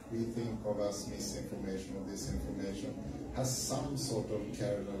that we think of as misinformation or disinformation has some sort of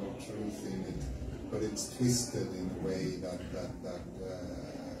kernel of truth in it, but it's twisted in a way that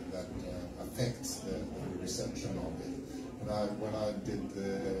affects the reception of it. And when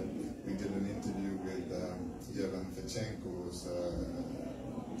we did an interview with Yevhen Fechenko, who's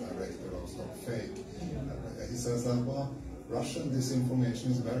director of Stop Fake. He says that, well, Russian disinformation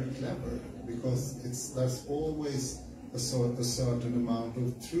is very clever because there's always a certain amount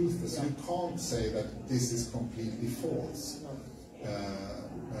of truth. So you can't say that this is completely false.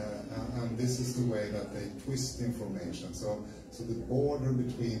 And this is the way that they twist information. So the border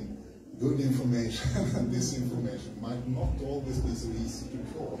between good information and disinformation might not always be so easy to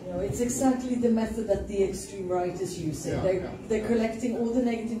draw. No, it's exactly the method that the extreme right is using. They're collecting all the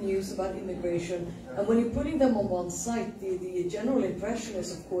negative news about immigration, and when you're putting them on one site, the general impression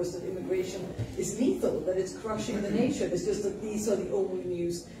is, of course, that immigration is lethal, that it's crushing the nation. It's just that these are the only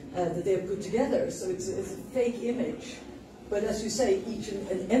news that they've put together. So it's a fake image. But as you say, each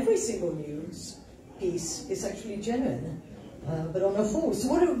and every single news piece is actually genuine. But on a whole, so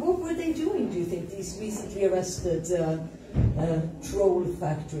what were they doing, do you think, these recently arrested troll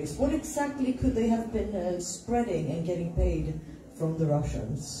factories? What exactly could they have been spreading and getting paid from the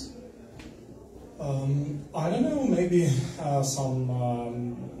Russians? I don't know, maybe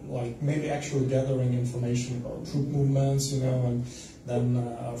some, maybe actually gathering information about troop movements, and then,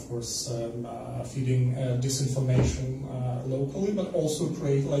 of course, feeding disinformation locally, but also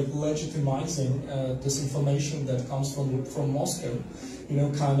create, legitimizing disinformation that comes from Moscow,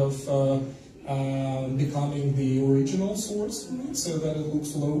 kind of becoming the original source, so that it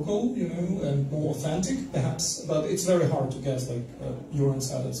looks local, and more authentic, perhaps. But it's very hard to guess, like Joran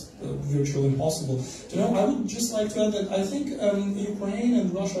said, it's virtually impossible to know. I would just like to add that I think Ukraine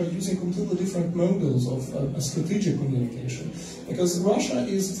and Russia are using completely different models of strategic communication, because Russia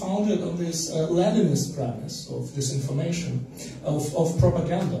is founded on this Leninist premise of disinformation, of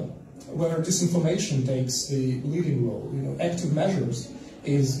propaganda, where disinformation takes the leading role. Active measures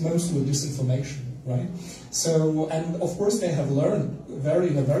is mostly disinformation, right? So, and of course they have learned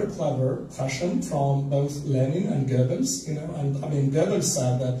in a very clever fashion from both Lenin and Goebbels, and I mean, Goebbels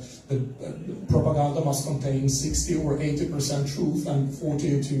said that the propaganda must contain 60 or 80% truth and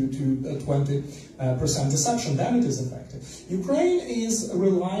 40 to 20% deception, then it is effective. Ukraine is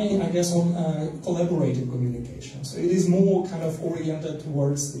relying, I guess, on collaborative communication. So it is more kind of oriented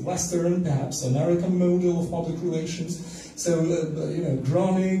towards the Western, perhaps American model of public relations. So,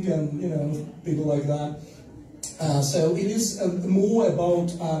 Groning and people like that. So it is more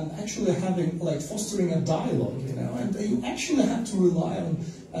about actually having, fostering a dialogue, and you actually have to rely on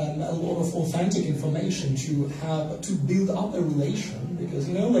a lot of authentic information to build up a relation, because,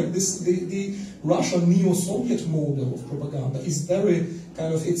 the Russian neo-Soviet model of propaganda is very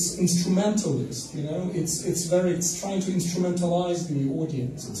kind of, it's instrumentalist, it's trying to instrumentalize the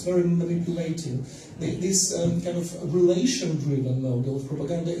audience, it's very manipulative. This kind of relation-driven model of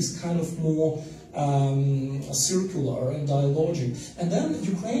propaganda is kind of more circular and dialogic. And then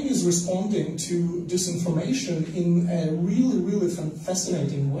Ukraine is responding to disinformation in a really, really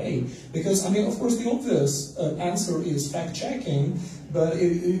fascinating way. Because, I mean, of course, the obvious answer is fact-checking, but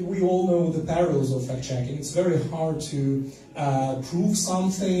we all know the perils of fact-checking. It's very hard to prove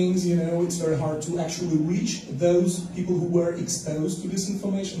some things, it's very hard to actually reach those people who were exposed to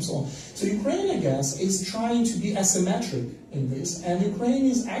disinformation and so on. So Ukraine, I guess, is trying to be asymmetric in this, and Ukraine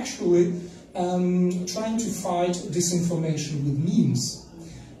is actually trying to fight disinformation with memes.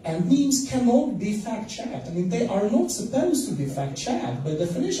 And memes cannot be fact-checked. I mean, they are not supposed to be fact-checked by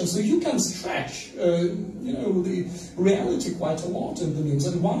definition. So you can stretch, the reality quite a lot in the memes.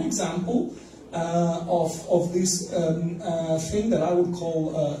 And one example of this thing that I would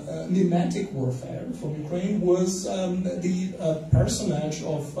call mimetic warfare from Ukraine was the personage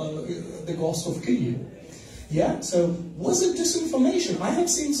of the Ghost of Kyiv. Yeah, so was it disinformation? I have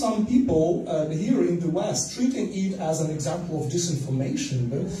seen some people here in the West treating it as an example of disinformation.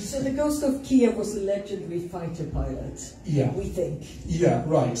 But so the Ghost of Kiev was a legendary fighter pilot, yeah, we think. Yeah,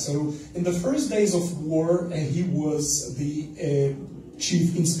 right. So in the first days of war, he was the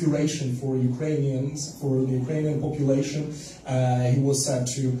chief inspiration for Ukrainians, for the Ukrainian population. He was said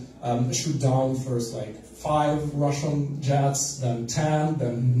to shoot down first like 5 Russian jets, then 10,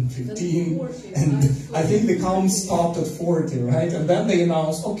 then 15, and I think the count stopped at 40, right? And then they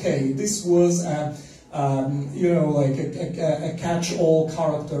announced, okay, this was you know, like a catch-all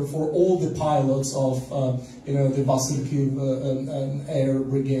character for all the pilots of, you know, the Vasilkiv Air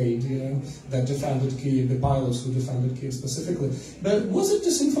Brigade, you know, that defended Kiev, the pilots who defended Kiev specifically. But was it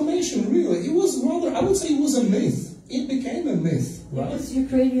disinformation, really? It was rather, I would say it was a myth. It became a myth, right? It was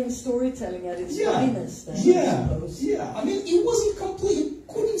Ukrainian storytelling at its finest. Yeah. I mean, it wasn't complete. You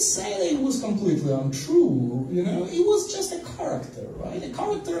couldn't say that it was completely untrue. You know, it was just a character, right? A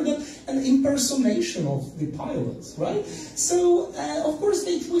character that an impersonation of the pilots, right? So, of course,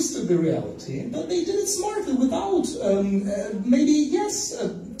 they twisted the reality, but they did it smartly without maybe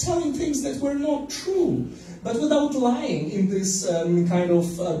telling things that were not true. But without lying in this kind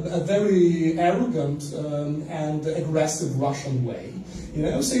of a very arrogant and aggressive Russian way, you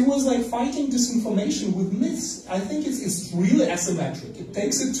know. So it was like fighting disinformation with myths. I think it's really asymmetric. It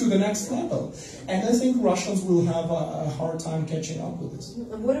takes it to the next level, and I think Russians will have a hard time catching up with this.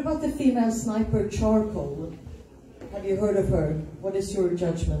 And what about the female sniper Charcoal? Have you heard of her? What is your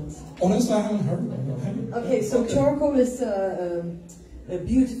judgment? Honestly, I haven't heard of her. Okay, so Charcoal is a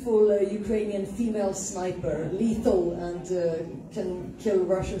beautiful Ukrainian female sniper, lethal and can kill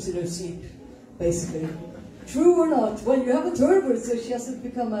Russians in her sleep, basically. True or not? Well, you haven't heard of her, so she hasn't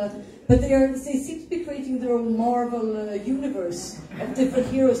become a... But they seem to be creating their own Marvel universe of different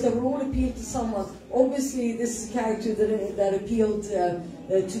heroes that will all appeal to someone. Obviously, this is a character that appealed to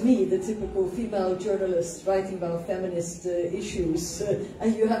me, the typical female journalist writing about feminist issues,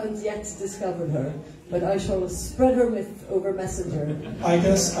 and you haven't yet discovered her. But I shall spread her myth over Messenger. I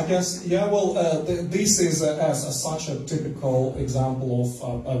guess, yeah. Well, this is such a typical example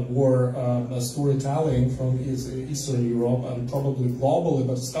of war storytelling from Eastern Europe and probably globally,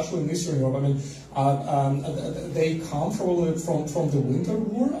 but especially in Eastern Europe. I mean, they come probably from the Winter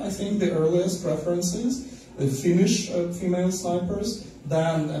War. I think the earliest references, the Finnish female snipers,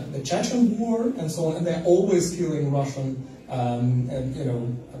 then the Chechen War, and so on. And they're always killing Russian, you know,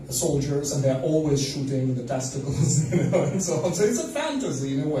 soldiers, and they're always shooting the testicles, you know, and so on. So it's a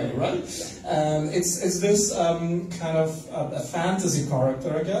fantasy in a way, right? It's this kind of a fantasy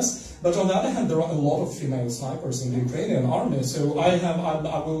character, I guess. But on the other hand, there are a lot of female snipers in the Ukrainian army. So I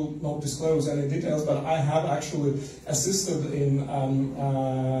will not disclose any details, but I have actually assisted in a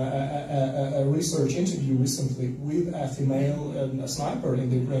research interview recently with a female sniper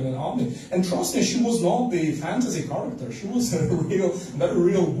in the Ukrainian army. And trust me, she was not the fantasy character. She was a very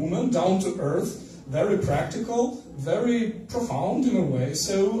real woman, down to earth, very practical, very profound in a way.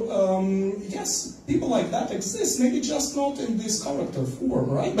 So yes, people like that exist, maybe just not in this character form,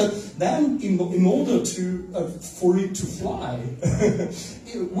 right? But then, in order to for it to fly,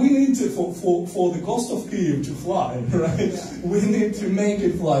 we need to for the Ghost of Kiev to fly, right? Yeah. We need to make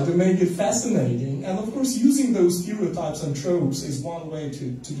it fly, to make it fascinating, and of course, using those stereotypes and tropes is one way to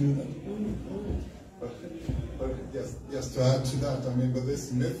do that. But yes, to add to that, I mean, but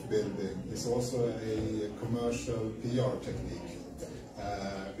this myth building is also a commercial PR technique.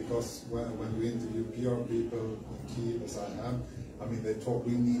 Because when you interview PR people in Kiev, as I have, I mean, they talk,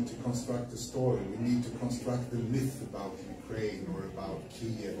 we need to construct a story, we need to construct the myth about Ukraine or about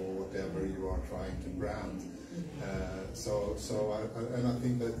Kiev or whatever you are trying to brand. And I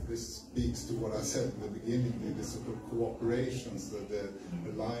think that this speaks to what I said in the beginning, the sort of cooperations, the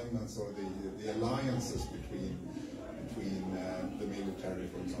alignments or the alliances between the military,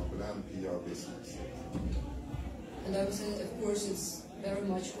 for example, and PR business. And I would say, of course, it's very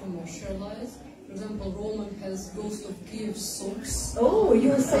much commercialized. For example, Roman has Ghost of Kiev socks. Oh,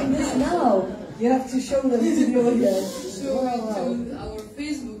 you're saying this now. You have to show them to the audience. Show to our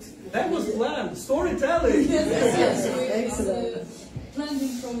Facebook. That was planned. Storytelling. Yes. Excellent. Planned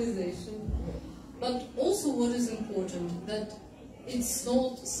improvisation. But also what is important, that it's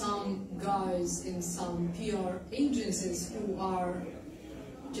not some guys in some PR agencies who are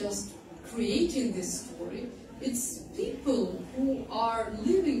just creating this story. It's people who are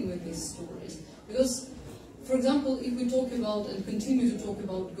living with these stories. Because, for example, if we talk about and continue to talk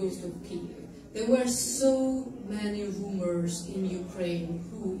about Ghost of Kiev, there were so many rumors in Ukraine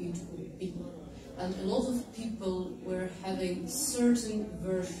who it would be. and a lot of people were having certain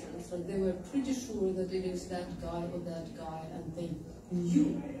versions, like they were pretty sure that it is that guy or that guy, and they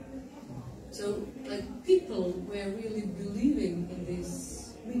knew. So, like, people were really believing in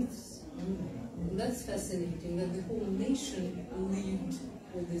these myths. And that's fascinating, that the whole nation believed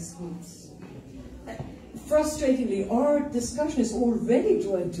in these myths. Frustratingly, our discussion is already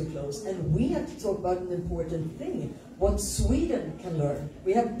drawing to close, and we have to talk about an important thing, what Sweden can learn.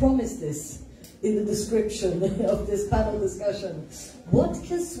 We have promised this in the description of this panel discussion. What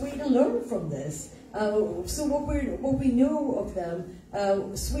can Sweden learn from this? So what we know of them,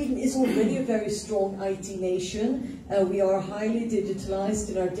 Sweden is already a very strong IT nation. We are highly digitalized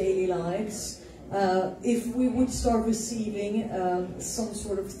in our daily lives. If we would start receiving some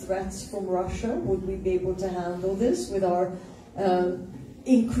sort of threats from Russia, would we be able to handle this with our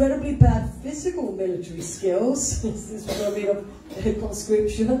incredibly bad physical military skills? This is a bit of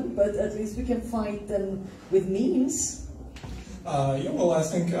conscription, but at least we can fight them with means. Yeah, well, I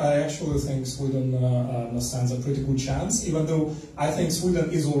actually think Sweden stands a pretty good chance, even though I think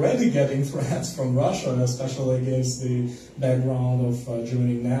Sweden is already getting threats from Russia, especially against the background of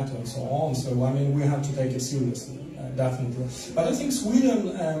joining NATO and so on. So, I mean, we have to take it seriously, definitely. But I think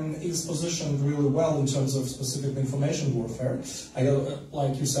Sweden is positioned really well in terms of specific information warfare.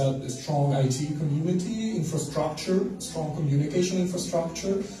 Like you said, a strong IT community, infrastructure, strong communication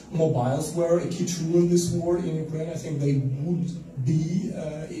infrastructure. Mobiles were a key tool in this war in Ukraine. I think they would be,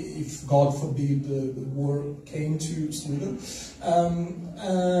 if God forbid the war came to Sweden.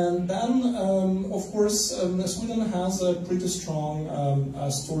 And then, of course, Sweden has a pretty strong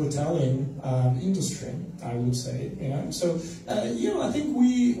storytelling industry, I would say. You know, so I think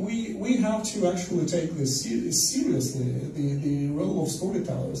we have to actually take this seriously, the role of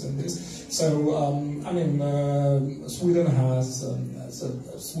storytellers in this. So I mean, Sweden has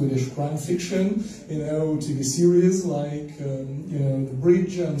a Swedish crime fiction, TV series like The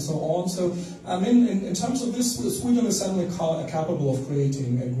Bridge and so on. So I mean, in terms of this, Sweden is certainly capable of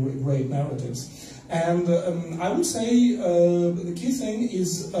creating great narratives. And I would say the key thing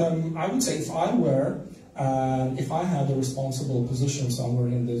is, I would say if I had a responsible position somewhere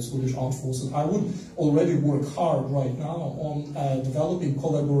in the Swedish Armed Forces, I would already work hard right now on developing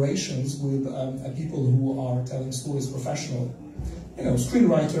collaborations with people who are telling stories professionally.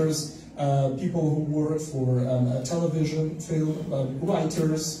 Screenwriters, people who work for television, film,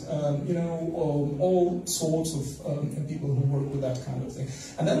 writers, all sorts of people who work with that kind of thing.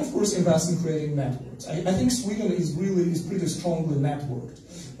 And then, of course, invest in creating networks. I think Sweden is pretty strongly networked,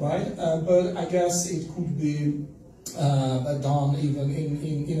 right? But I guess it could be done even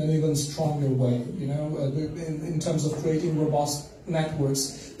in an even stronger way, in terms of creating robust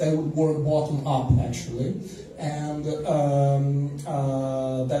networks that would work bottom up, actually. And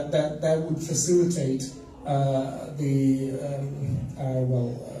that would facilitate the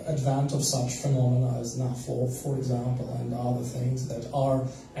advent of such phenomena as NAFO, for example, and other things that are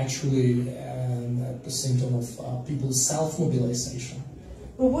actually a symptom of people's self-mobilization.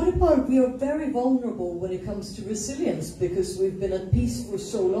 But what about, we are very vulnerable when it comes to resilience because we've been at peace for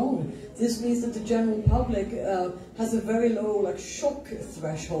so long. This means that the general public has a very low shock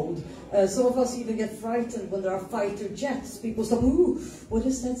threshold. Some of us even get frightened when there are fighter jets. People stop, ooh, what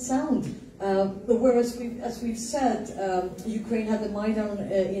is that sound? Whereas, as we've said, Ukraine had the Maidan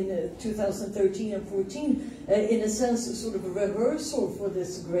in 2013 and 14, in a sense, sort of a rehearsal for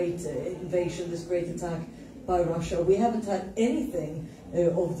this great invasion, this great attack by Russia. We haven't had anything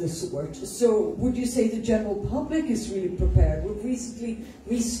of the sort. So would you say the general public is really prepared? We've recently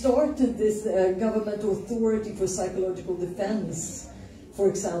restarted this government authority for psychological defense, for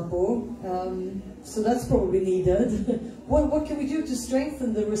example. So that's probably needed. What can we do to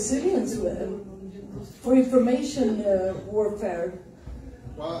strengthen the resilience for information warfare?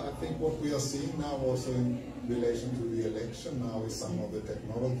 Well, I think what we are seeing now also in relation to the election now is some of the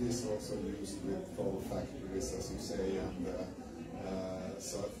technologies also used with poll factories, as you say, and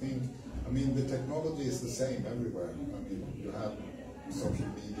so I mean, the technology is the same everywhere. I mean, you have social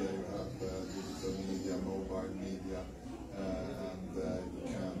media, you have digital media, mobile media, and you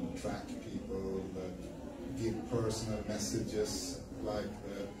can track people, give personal messages like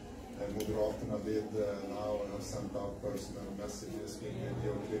Moderaterna did now, have sent out personal messages with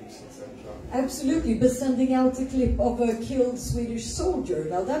video clips, etc. Absolutely, but sending out a clip of a killed Swedish soldier,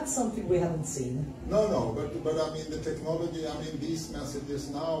 now that's something we haven't seen. No, but I mean the technology, I mean these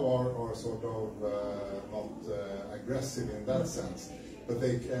messages now are sort of not aggressive in that sense, but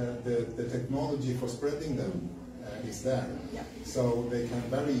the technology for spreading them is there. Yeah. So they can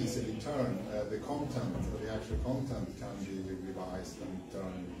very easily turn the content, the actual content can be revised and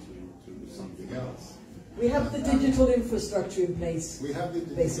turned to something else. We have the digital infrastructure in place. We have the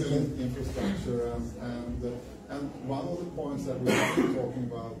digital infrastructure, and one of the points that we have been talking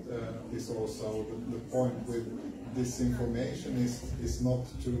about is also the point with disinformation is not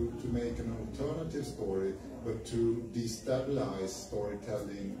to make an alternative story, but to destabilize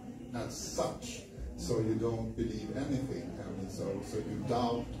storytelling as such, so you don't believe anything. I mean, so you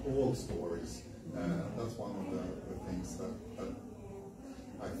doubt all stories. That's one of the things that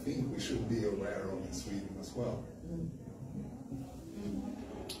I think we should be aware of in Sweden as well.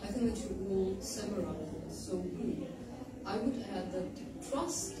 I think that you all summarized it so good. I would add that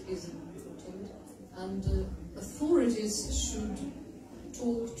trust is important, and authorities should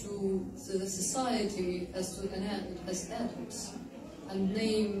talk to the society as adults and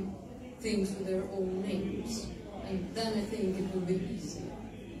name things with their own names, and then I think it will be easier.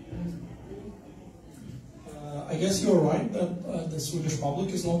 I guess you're right that the Swedish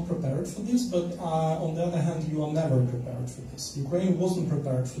public is not prepared for this, but on the other hand, you are never prepared for this. Ukraine wasn't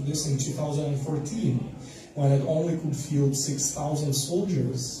prepared for this in 2014, when it only could field 6,000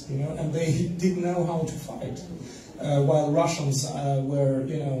 soldiers, you know, and they didn't know how to fight. While Russians were,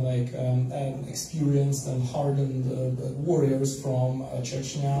 you know, like experienced and hardened warriors from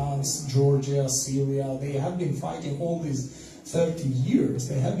Chechnya, Georgia, Syria, they have been fighting all these 30 years.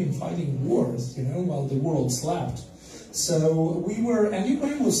 They have been fighting wars, you know, while the world slept. So we were, and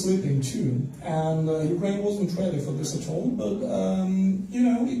Ukraine was sleeping too, and Ukraine wasn't ready for this at all, but, you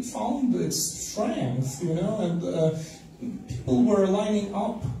know, it found its strength, you know, and people were lining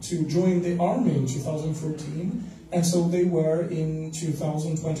up to join the army in 2014, and so they were in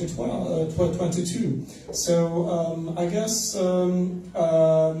 2022. So I guess,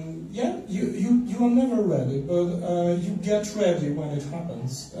 yeah, you are never ready, but you get ready when it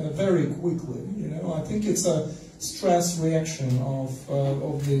happens very quickly. You know, I think it's a stress reaction of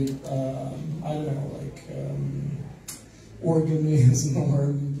the I don't know, like organism,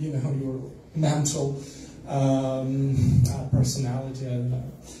 or you know, your mental personality. I don't know.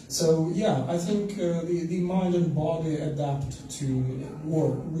 So yeah, I think the mind and body adapt to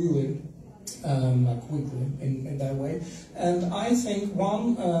war really quickly in that way. And I think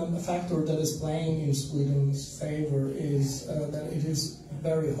one factor that is playing in Sweden's favor is that it is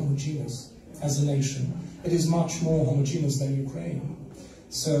very homogeneous as a nation. It is much more homogeneous than Ukraine.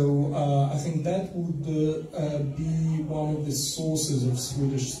 So I think that would be one of the sources of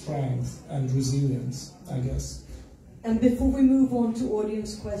Swedish strength and resilience, I guess. And before we move on to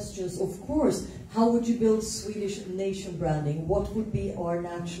audience questions, of course, how would you build Swedish nation branding? What would be our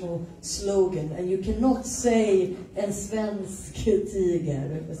national slogan? And you cannot say en svensk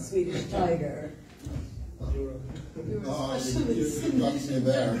tiger, a Swedish tiger. No, you got me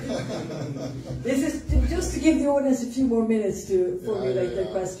there. This is just to give the audience a few more minutes to formulate their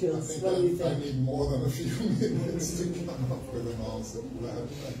questions. What do you think? I need more than a few minutes to come up with an answer to that.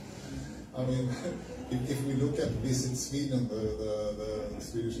 I mean, if we look at Visit Sweden, the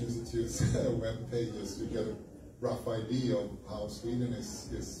Swedish Institute's web pages, you get a rough idea of how Sweden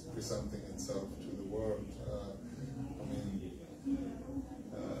is presenting itself to the world. I mean,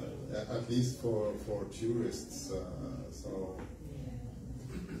 at least for tourists. So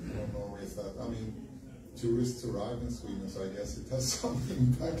I don't know if that. I mean, tourists arrive in Sweden, so I guess it has some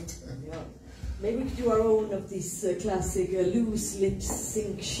impact. Yeah. Maybe we could do our own of these classic loose lip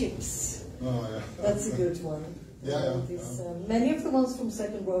sync ships. Oh, yeah. That's a good one. Many of the ones from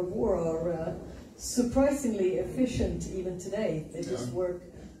Second World War are surprisingly efficient even today. They just work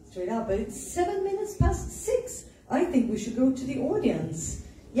straight out. But it's 7 minutes past 6. I think we should go to the audience.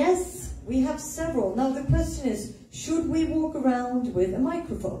 Yes, we have several. Now the question is, should we walk around with a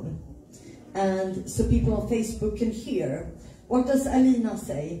microphone? And so people on Facebook can hear. What does Alina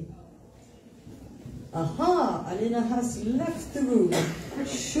say? Aha, Alina has left the room.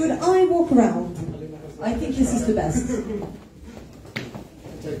 Should I walk around? I think this is the best.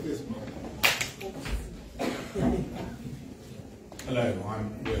 Take this one. Hello,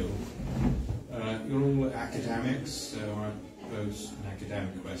 I'm Will. You're all academics, so I pose an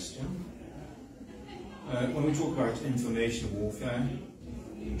academic question. When we talk about information warfare,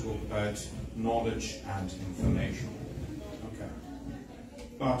 we talk about knowledge and information. Okay.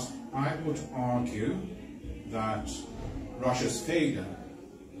 But I would argue that Russia's failure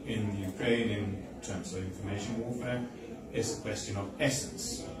in the Ukraine in terms of information warfare is a question of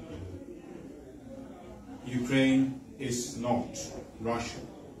essence. Ukraine is not Russia.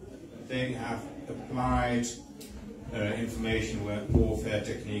 They have applied information warfare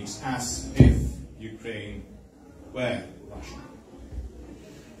techniques as if Ukraine where Russian?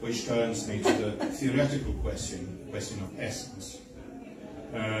 Which turns me to the theoretical question of essence.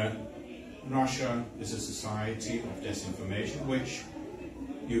 Russia is a society of disinformation, which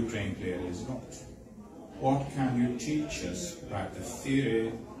Ukraine clearly is not. What can you teach us about the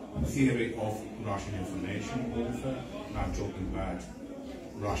theory of Russian information warfare? I'm talking about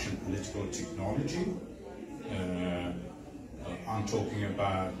Russian political technology. I'm talking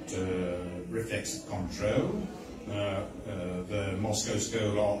about reflexive control, the Moscow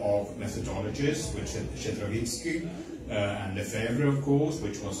School of Methodologies, which is Shedrovitsky, and Lefebvre, of course,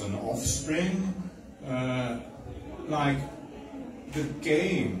 which was an offspring, like the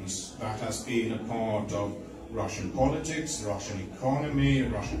games that has been a part of Russian politics, Russian economy,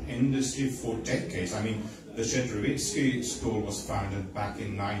 Russian industry for decades. I mean, the Shedrovitsky school was founded back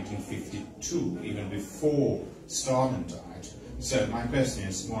in 1952, even before Stalin died. So my question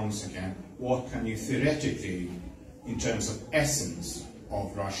is, once again, what can you theoretically, in terms of essence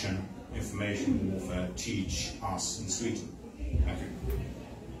of Russian information warfare, teach us in Sweden? Thank you.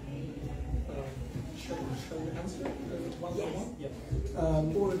 Shall we answer one by one? Yes.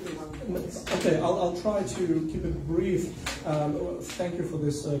 Yeah. Okay, I'll try to keep it brief. Thank you for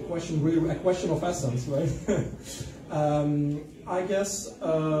this question, really a question of essence, right? I guess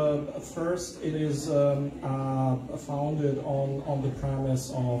first it is founded on the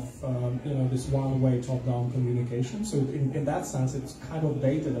premise of this one-way top-down communication. So in that sense, it's kind of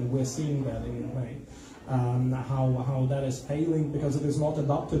dated, and we're seeing that in a way. How that is failing because it is not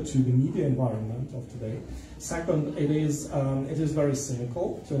adapted to the media environment of today. Second, it is very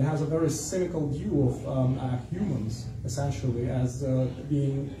cynical. So it has a very cynical view of humans essentially as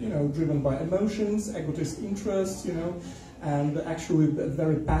being driven by emotions, egotist interests, and actually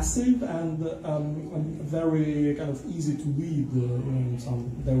very passive and very kind of easy to lead in some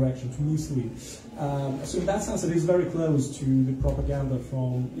direction, to mislead. So in that sense, it is very close to the propaganda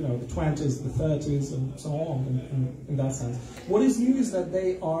from the 20s, the 30s, and so on. In that sense, what is new is that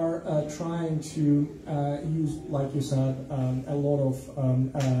they are trying to use, like you said, a lot of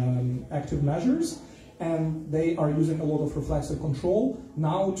active measures. And they are using a lot of reflexive control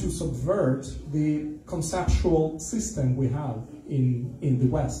now to subvert the conceptual system we have in the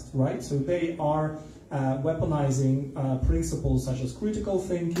West, right? So they are weaponizing principles such as critical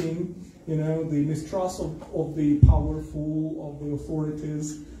thinking, the mistrust of the powerful, of the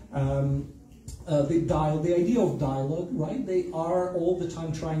authorities, the idea of dialogue, right? They are all the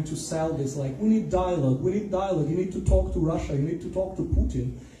time trying to sell this, like, we need dialogue, you need to talk to Russia, you need to talk to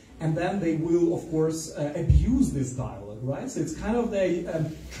Putin. And then they will, of course, abuse this dialogue, right? So it's kind of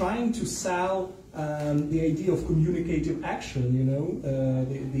trying to sell the idea of communicative action,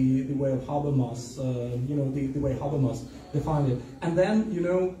 the way of Habermas, the way Habermas defined it. And then,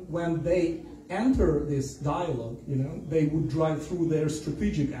 when they enter this dialogue, they would drive through their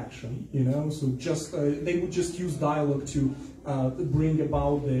strategic action, so just they would just use dialogue to bring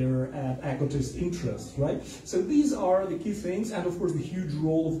about their egotist interests, right? So these are the key things, and of course the huge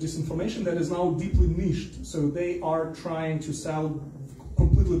role of disinformation that is now deeply niched. So they are trying to sell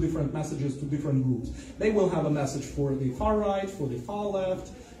completely different messages to different groups. They will have a message for the far right, for the far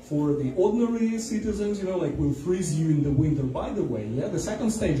left, for the ordinary citizens, like, we'll freeze you in the winter. By the way, yeah, the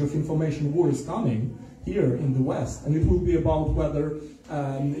second stage of information war is coming here in the West, and it will be about whether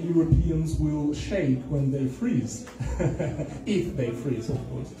Europeans will shake when they freeze, if they freeze, of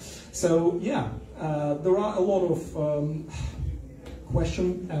course. So yeah, there are a lot of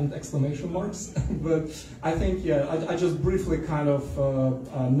question and exclamation marks, but I think, yeah, I just briefly kind of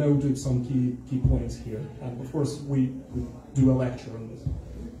noted some key points here, and of course we do a lecture on this.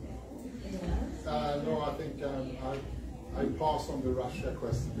 No, I think I passed on the Russia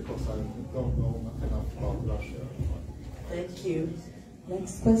question because I don't know enough about Russia. Thank you.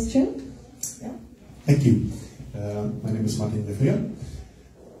 Next question. Yeah. Thank you. My name is Martin Lefebvre.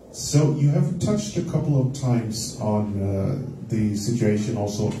 So you have touched a couple of times on the situation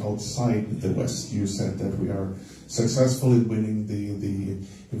also outside the West. You said that we are successful in winning the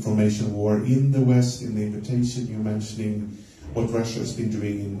information war in the West. In the invitation, you're mentioning what Russia has been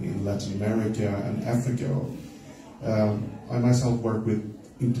doing in Latin America and Africa. I myself work with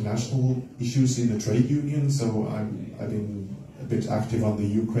international issues in the trade union, so I've been a bit active on the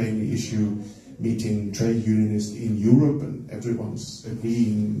Ukraine issue, meeting trade unionists in Europe, and everyone's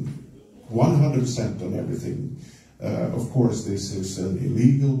agreeing 100% on everything. Of course, this is an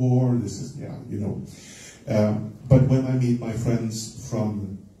illegal war, this is, but when I meet my friends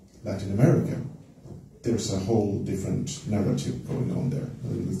from Latin America, there's a whole different narrative going on there.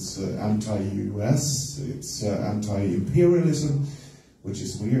 It's anti-US, it's anti-imperialism, which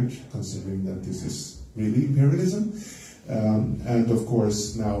is weird considering that this is really imperialism. And of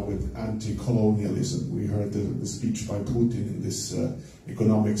course, now with anti-colonialism, we heard the speech by Putin in this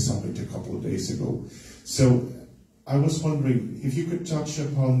economic summit a couple of days ago. So I was wondering if you could touch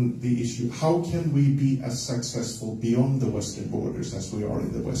upon the issue, how can we be as successful beyond the Western borders as we are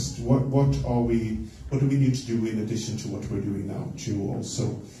in the West? What do we need to do in addition to what we're doing now to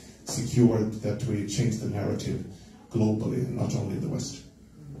also secure that we change the narrative globally and not only in the West?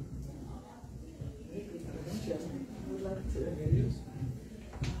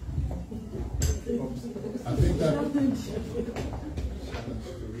 I think that,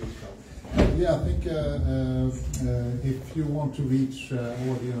 yeah, I think if you want to reach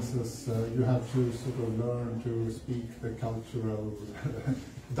audiences, you have to sort of learn to speak the cultural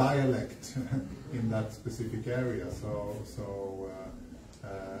dialect in that specific area.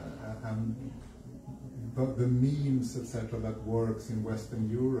 But the memes, etc., that works in Western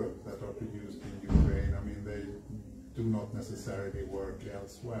Europe that are produced in Ukraine, I mean, they do not necessarily work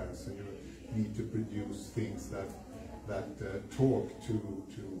elsewhere. So you need to produce things that talk to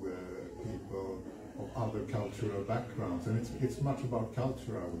people of other cultural backgrounds, and it's much about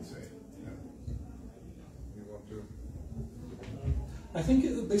culture, I would say. You want to? I think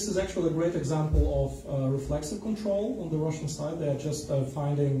this is actually a great example of reflexive control on the Russian side. They are just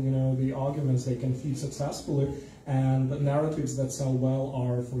finding, the arguments they can feed successfully, and the narratives that sell well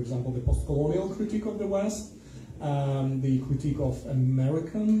are, for example, the post-colonial critique of the West, the critique of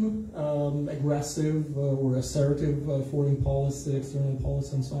American aggressive or assertive foreign policy, external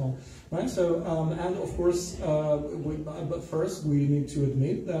policy, and so on. Right. So, and of course, but first we need to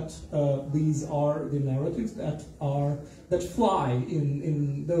admit that these are the narratives that fly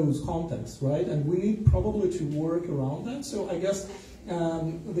in those contexts, right? And we need probably to work around that. So I guess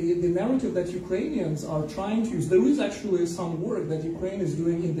the narrative that Ukrainians are trying to use, there is actually some work that Ukraine is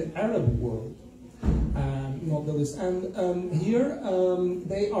doing in the Arab world. Not the least. And here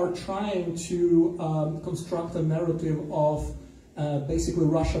they are trying to construct a narrative of basically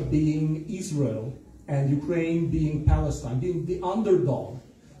Russia being Israel and Ukraine being Palestine, being the underdog.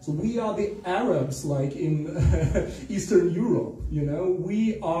 So we are the Arabs, like in Eastern Europe,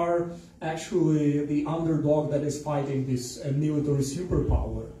 we are actually the underdog that is fighting this military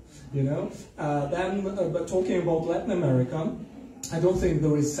superpower, But talking about Latin America, I don't think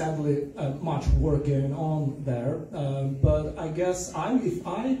there is sadly much work going on there, but I guess if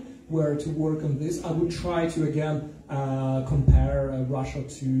I were to work on this, I would try to again compare Russia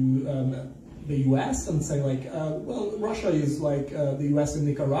to the US and say well, Russia is like the US in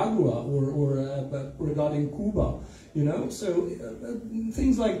Nicaragua or regarding Cuba, So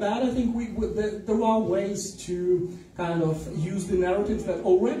things like that. I think there are ways to kind of use the narratives that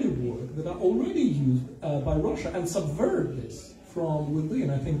already work, that are already used by Russia, and subvert this from within.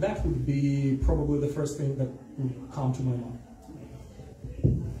 I think that would be probably the first thing that would come to my mind.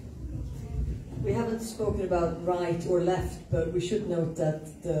 We haven't spoken about right or left, but we should note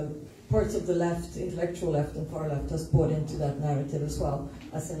that the parts of the left, intellectual left and far left, has bought into that narrative as well,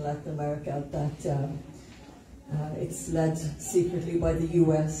 as in Latin America, that it's led secretly by the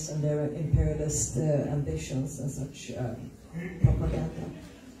US and their imperialist ambitions and such propaganda.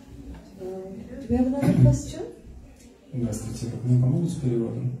 Do we have another question? Здравствуйте. Мне помогут с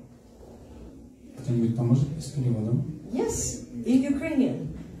переводом? Кто-нибудь поможет с переводом? Yes, in Ukrainian.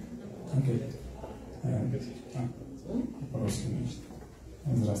 Окей. По-русски, значит.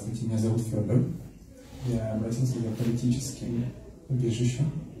 Здравствуйте, меня зовут Федор. Я обратился за политическим убежищем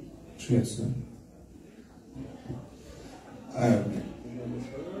в Швецию. Yeah,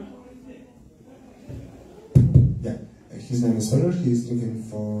 his name is Fedor. He is looking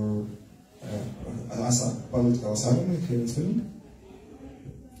for political asylum here in Sweden.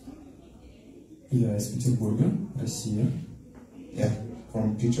 Я из Петербурга, Россия. Yeah,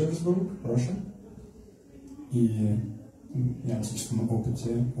 from Petersburg, Russia. И я на собственном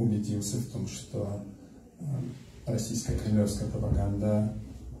опыте убедился в том, что российская кремлевская пропаганда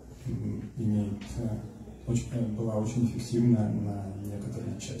была очень эффективна на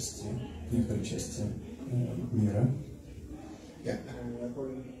некоторые части мира. Yeah.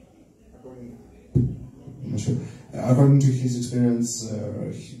 According to his experience,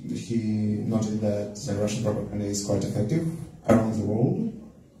 he noted that the Russian propaganda is quite effective around the world.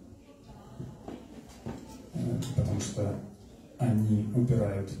 Потому что они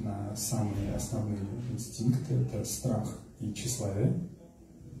упирают на самые основные инстинкты, это страх и тщеславие.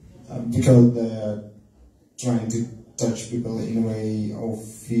 Because they're trying to touch people in a way of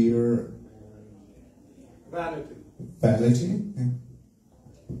fear. Vanity. Yeah.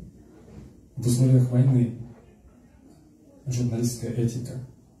 В условиях войны журналистская этика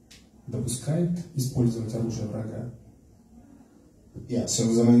допускает использовать оружие врага? Yeah, so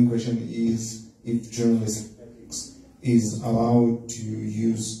the main question is if journalists is allowed to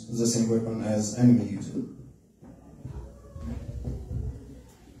use the same weapon as enemy user.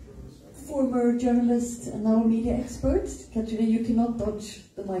 Former journalist and now media expert, Katrina, you cannot dodge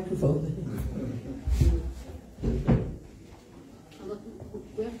the microphone.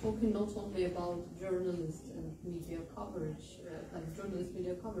 We're talking not only about journalists and media coverage, like journalist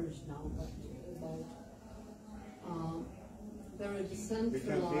media coverage now, but about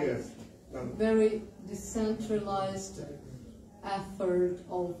very decentralized effort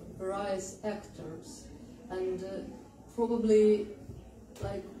of various actors, and probably,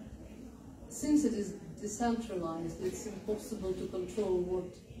 like, since it is decentralized, it's impossible to control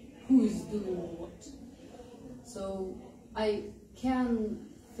who is doing what. So I can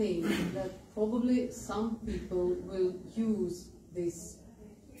think that probably some people will use this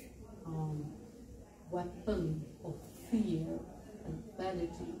weapon of fear and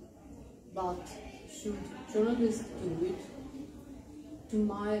vanity, but should journalists do it? To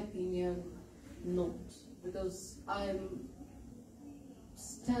my opinion, not, because I'm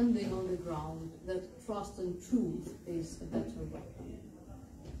standing on the ground that trust and truth is a better weapon.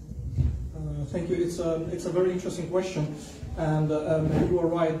 Thank you. It's a very interesting question, and you are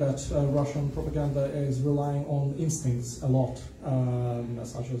right that Russian propaganda is relying on instincts a lot,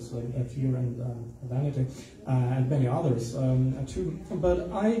 such as fear and vanity, and many others too.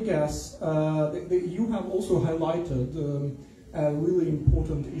 But I guess you have also highlighted a really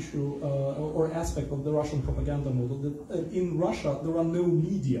important issue or aspect of the Russian propaganda model. That in Russia there are no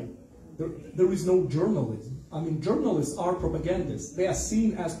media. There is no journalism. I mean, journalists are propagandists. They are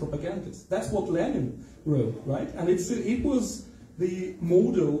seen as propagandists. That's what Lenin wrote, right? And it was the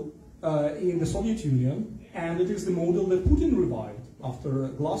model in the Soviet Union, and it is the model that Putin revived after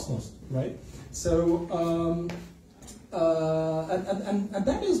Glasnost, right? So, and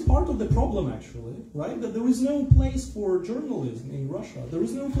that is part of the problem, actually, right? That there is no place for journalism in Russia. There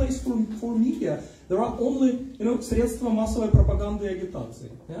is no place for media. There are only, средства массовой пропаганды и агитации,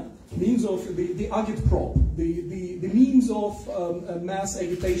 yeah? Means of the agitprop, the means of mass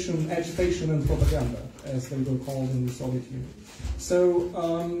agitation and propaganda, as they were called in the Soviet Union. So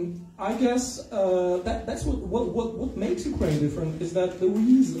I guess that's what makes Ukraine different, is that there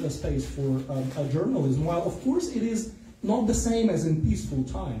is a space for journalism. While of course it is not the same as in peaceful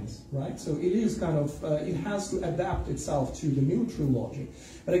times, right? So it is kind of it has to adapt itself to the military logic.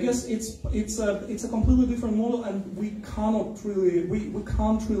 But I guess it's a completely different model, and we can't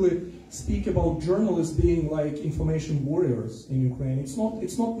really speak about journalists being like information warriors in Ukraine. It's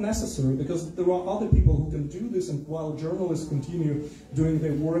not necessary, because there are other people who can do this, and while journalists continue doing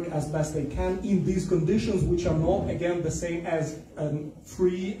their work as best they can in these conditions, which are not again the same as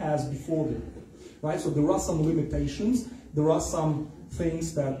free as before the war. Right, so there are some limitations, there are some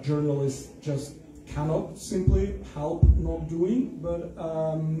things that journalists just cannot simply help not doing, but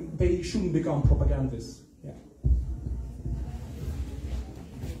they shouldn't become propagandists. Yeah.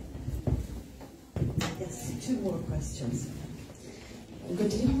 Yes, two more questions.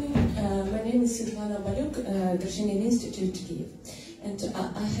 Good evening. My name is Svetlana Baluk, Grashinin Institute, Kyiv. And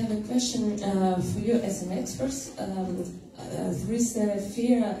I have a question for you as an expert. There is a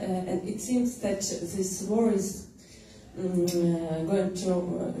fear, and it seems that this war is going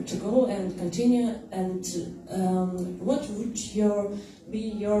to go and continue. And what would be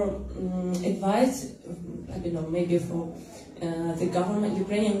your advice? I don't know, maybe for the government,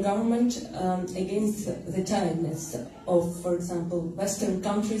 Ukrainian government, against the tiredness of, for example, Western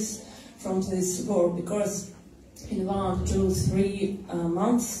countries from this war, because in 1, 2, 3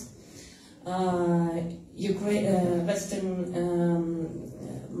 months, Western,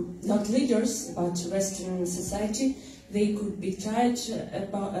 not leaders, but Western society, they could be tired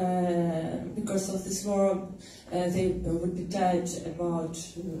about, because of this war, they would be tired about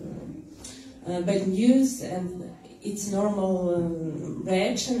bad news and its normal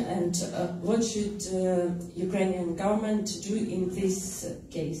reaction. And what should Ukrainian government do in this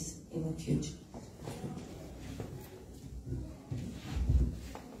case in the future?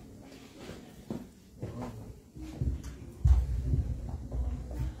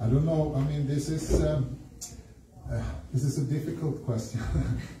 I don't know. I mean, this is a difficult question.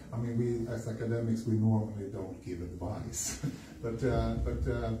 I mean, we as academics, we normally don't give advice, but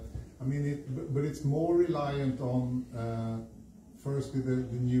I mean, but it's more reliant on firstly the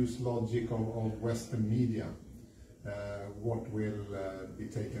news logic of Western media, what will be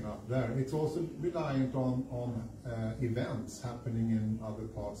taken up there. It's also reliant on events happening in other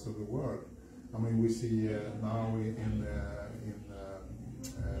parts of the world. I mean, we see now in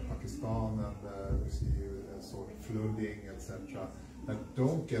Pakistan, and we see sort of flooding, etc., that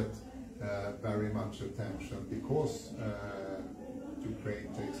don't get very much attention because Ukraine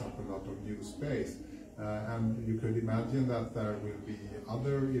takes up a lot of new space. And you could imagine that there will be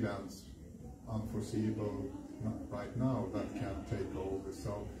other events unforeseeable right now that can take over.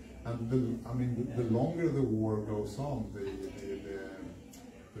 So, and the longer the war goes on,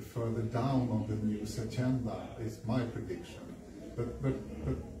 the further down on the news agenda is my prediction.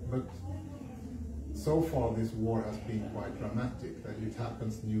 But so far this war has been quite dramatic. That it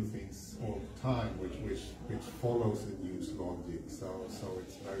happens new things all the time, which follows the news logic. So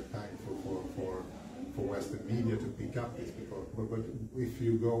it's very thankful for Western media to pick up this, because but if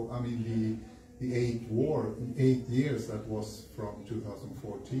you go, the 8 years that was from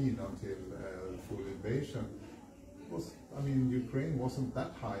 2014 until full invasion was, Ukraine wasn't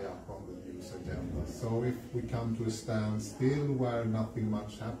that high up on the news agenda. So if we come to a standstill where nothing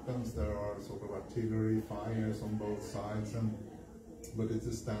much happens, there are sort of artillery fires on both sides, but it's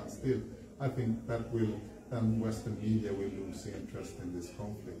a standstill, I think that will, then Western media will lose interest in this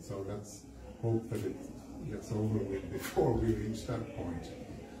conflict. So let's hope that it gets over with before we reach that point.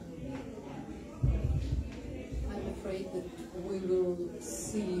 I'm afraid that we will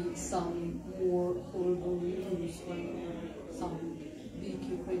see some more horrible news when some big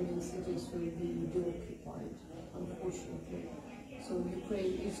Ukrainian cities will be deoccupied, unfortunately. So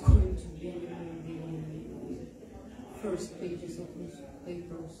Ukraine is going to be on the first pages of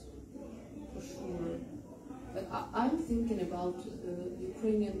newspapers, for sure. But I'm thinking about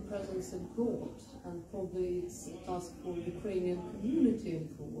Ukrainian presence abroad, and probably it's a task for Ukrainian community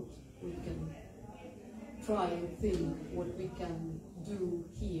abroad. We can try and think what we can do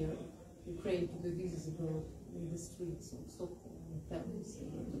here, Ukraine to be visible in the streets of Stockholm and Paris.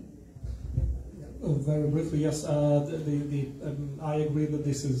 Very briefly, yes, I agree that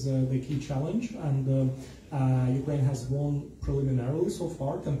this is the key challenge, and Ukraine has won preliminarily so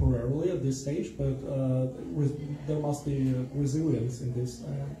far, temporarily at this stage, but there must be resilience in this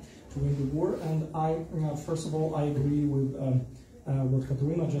to win the war. And first of all, I agree with what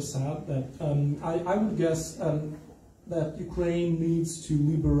Katerina just said, that I would guess that Ukraine needs to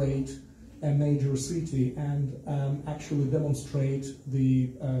liberate a major city and actually demonstrate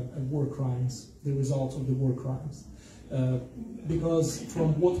the war crimes, the results of the war crimes. Because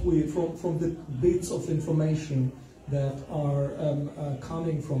from the bits of information that are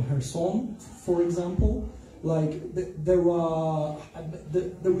coming from Kherson, for example, like there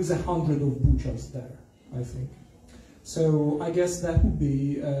is 100 of Buchas there, I think. So I guess that would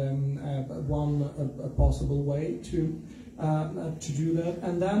be a possible way to do that.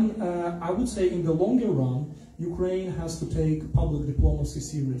 And then I would say in the longer run, Ukraine has to take public diplomacy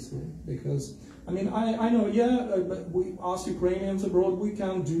seriously, because I know, but we, as Ukrainians abroad, we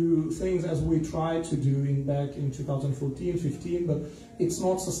can do things as we tried to do back in 2014-15, but it's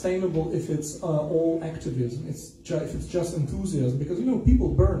not sustainable if it's all activism. If it's just enthusiasm, because people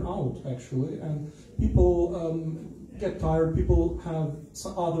burn out actually, and people get tired. People have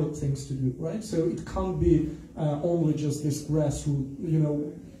some other things to do, right? So it can't be only just this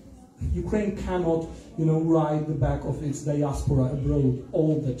grassroots. Ukraine cannot, ride the back of its diaspora abroad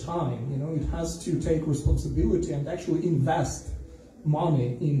all the time. It has to take responsibility and actually invest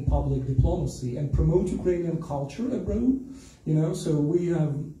money in public diplomacy and promote Ukrainian culture abroad. So we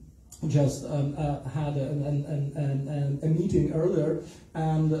have just had a meeting earlier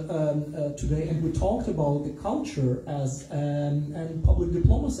and today, and we talked about the culture as and public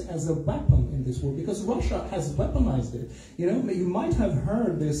diplomacy as a weapon in this war, because Russia has weaponized it. You might have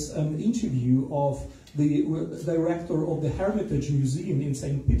heard this interview of the director of the Hermitage Museum in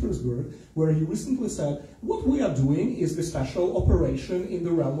St. Petersburg, where he recently said, what we are doing is the special operation in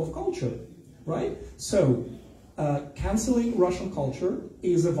the realm of culture, right? So canceling Russian culture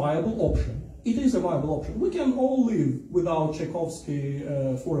is a viable option. It is a viable option. We can all live without Tchaikovsky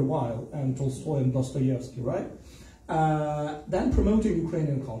for a while, and Tolstoy and Dostoevsky, right? Then promoting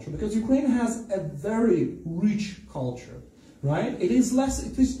Ukrainian culture, because Ukraine has a very rich culture, right? It is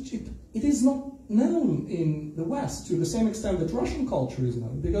not known in the West to the same extent that Russian culture is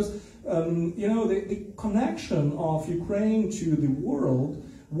known, because the connection of Ukraine to the world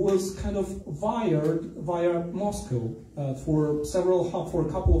was kind of via Moscow for a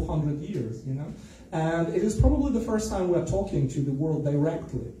couple of hundred years, and it is probably the first time we are talking to the world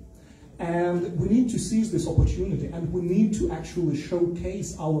directly. And we need to seize this opportunity, and we need to actually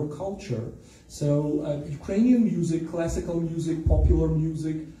showcase our culture. So Ukrainian music, classical music, popular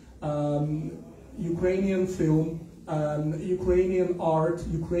music, Ukrainian film, Ukrainian art,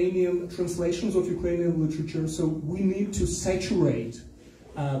 Ukrainian translations of Ukrainian literature. So we need to saturate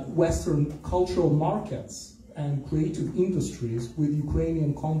Western cultural markets and creative industries with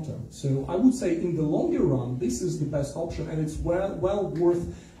Ukrainian content. So I would say in the longer run, this is the best option, and it's well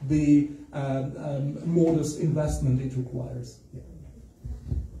worth the modest investment it requires. Yeah.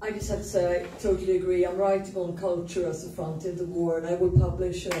 I just have to say, I totally agree. I'm writing on culture as a front in the war, and I will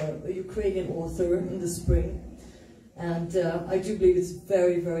publish a Ukrainian author in the spring. And I do believe it's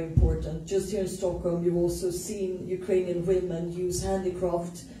very, very important. Just here in Stockholm, you've also seen Ukrainian women use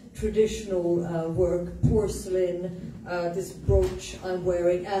handicraft, traditional work, porcelain, this brooch I'm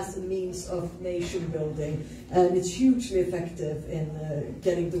wearing as a means of nation building. And it's hugely effective in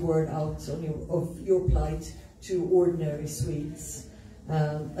getting the word out of your plight to ordinary Swedes.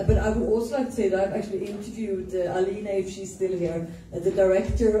 But I would also like to say that I've actually interviewed Alina, if she's still here, the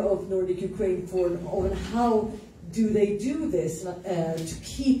director of Nordic Ukraine Forum, on how do they do this to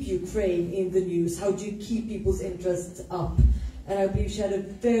keep Ukraine in the news? How do you keep people's interests up? And I believe she had a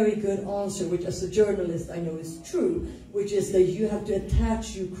very good answer, which as a journalist I know is true, which is that you have to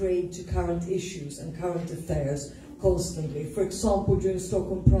attach Ukraine to current issues and current affairs constantly. For example, during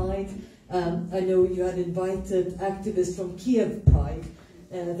Stockholm Pride, I know you had invited activists from Kiev Pride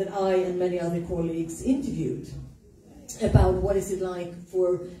that I and many other colleagues interviewed about what is it like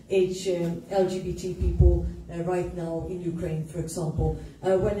for LGBT people right now in Ukraine, for example.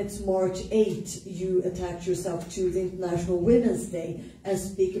 When it's March 8, you attach yourself to the International Women's Day and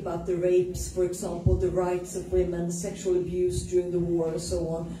speak about the rapes, for example, the rights of women, sexual abuse during the war and so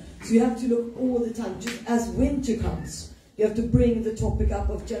on. So you have to look all the time, just as winter comes, you have to bring the topic up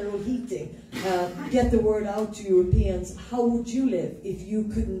of general heating, get the word out to Europeans. How would you live if you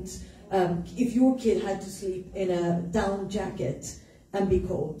couldn't, if your kid had to sleep in a down jacket and be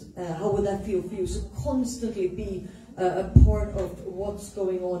cold? How would that feel for you? So constantly be a part of what's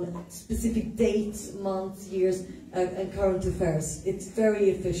going on, specific dates, months, years, and current affairs. It's very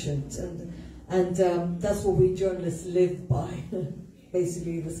efficient, and that's what we journalists live by,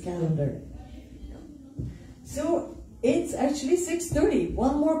 basically, this calendar. So it's actually 6:30.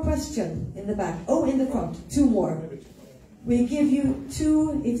 One more question in the back. Oh, in the front. Two more. We give you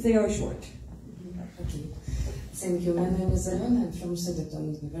two if they are short. Okay. Thank you. My name is Alena. I'm from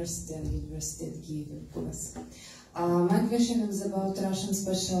Sweden University and University at Kyiv in Poland. My question is about Russian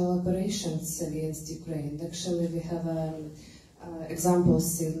special operations against Ukraine. Actually, we have examples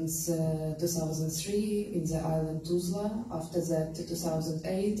since 2003 in the island Tuzla. After that,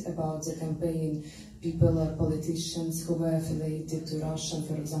 2008, about the campaign people or politicians who were affiliated to Russia,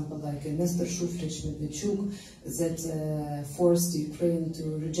 for example, like Nestor Shufrich, Medvedchuk, that forced Ukraine to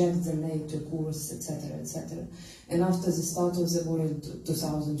reject the NATO course, etc., etc. And after the start of the war in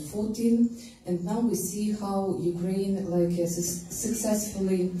 2014, and now we see how Ukraine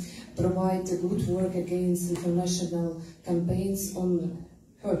successfully provide good work against international campaigns on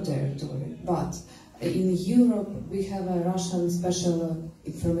her territory. But in Europe, we have a Russian special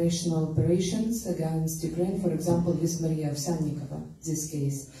informational operations against Ukraine, for example, with Maria Ovsyannikova, this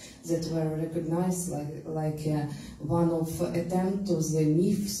case, that were recognized like one of attempt to the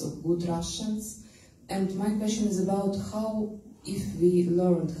myths of good Russians. And my question is about how, if we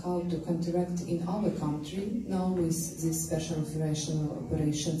learned how to counteract in our country, now with this special informational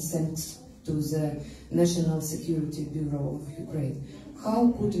operations thanks to the National Security Bureau of Ukraine,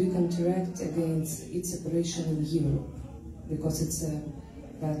 how could we counteract against its operation in Europe? Because it's a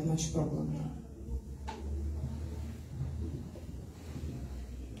very much problem now.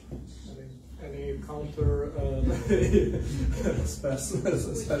 Any counter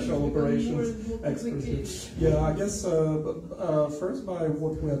special operations expertise? Yeah, I guess first by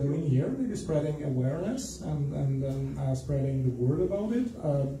what we are doing here, maybe spreading awareness and spreading the word about it,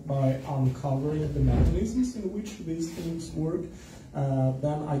 by uncovering the mechanisms in which these things work.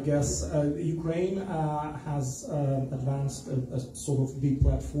 Then I guess Ukraine has advanced a sort of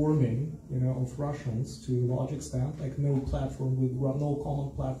deplatforming, of Russians to a large extent. Like no common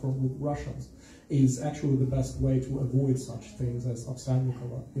platform with Russians is actually the best way to avoid such things as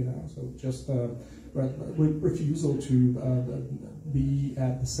Ovsyannikova. So just refusal to be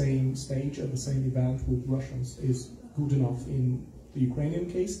at the same stage at the same event with Russians is good enough in the Ukrainian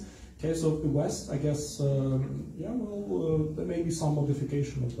case. Case of the West, I guess, there may be some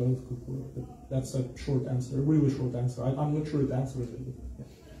modification of both could work, but that's a short answer, a really short answer. I'm not sure it answers it.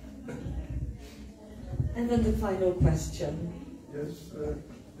 Yeah. And then the final question. Yes,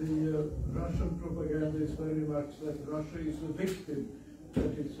 the Russian propaganda is very much that Russia is a victim,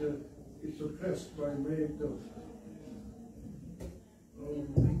 that it's oppressed by NATO.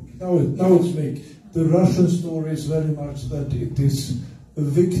 Now it's me. The Russian story is very much that it is a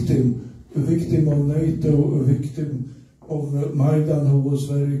victim of NATO, a victim Maidan, who was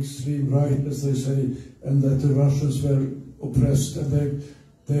very extreme right, as they say, and that the Russians were oppressed, and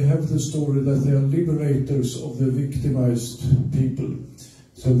they have the story that they are liberators of the victimized people.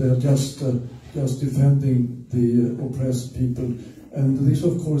 So they are just defending the oppressed people. And this,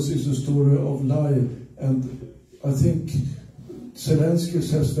 of course, is a story of lie. And I think Zelensky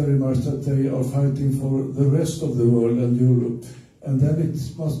says very much that they are fighting for the rest of the world and Europe. And then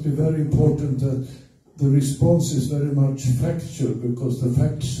it must be very important that the response is very much factual, because the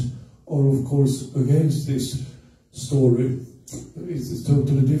facts are, of course, against this story. It's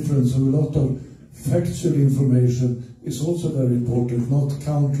totally different. So a lot of factual information is also very important, not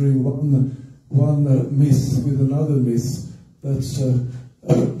countering one myth with another myth. So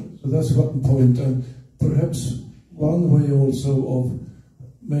that's one point. And perhaps one way also of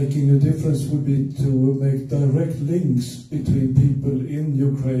making a difference would be to make direct links between people in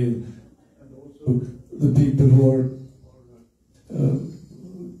Ukraine and the people who are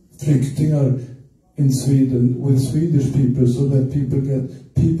flyktingar in Sweden with Swedish people, so that people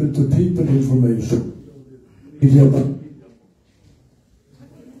get people-to-people information.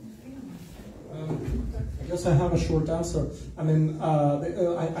 I guess I have a short answer. I mean,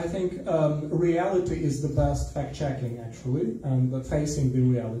 I think reality is the best fact-checking, actually, and facing the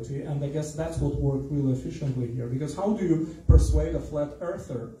reality. And I guess that's what worked really efficiently here. Because how do you persuade a flat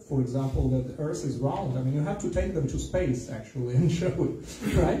earther, for example, that the Earth is round? I mean, you have to take them to space, actually, and show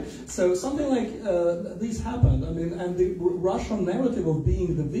it, right? So something like this happened. I mean, and the Russian narrative of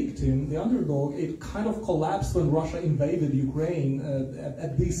being the victim, the underdog, it kind of collapsed when Russia invaded Ukraine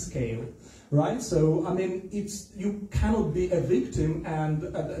at this scale. Right, so I mean, you cannot be a victim and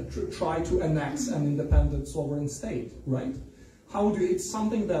try to annex an independent sovereign state, right? How do it's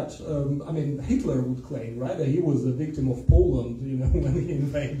something that I mean, Hitler would claim, right? That he was a victim of Poland, you know, when he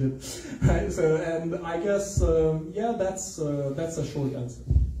invaded, right? So, and I guess yeah, that's a short answer.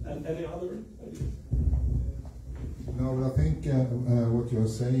 And any other? No, but I think what you're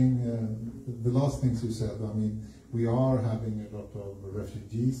saying, the last things you said, I mean, we are having a lot of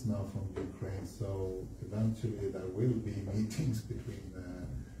refugees now from Ukraine, so eventually there will be meetings between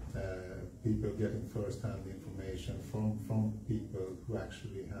people getting first-hand information from people who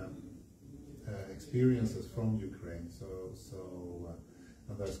actually have experiences from Ukraine.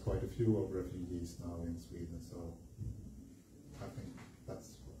 And there's quite a few of refugees now in Sweden, so I think that's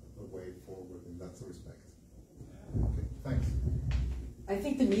a way forward in that respect. Okay, thanks. I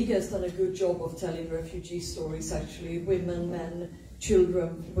think the media has done a good job of telling refugee stories, actually, women, men,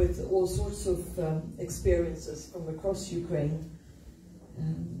 children, with all sorts of experiences from across Ukraine.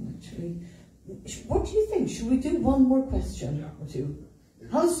 Actually, what do you think? Should we do one more question or two?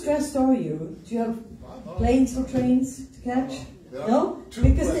 How stressed are you? Do you have planes or trains to catch? No?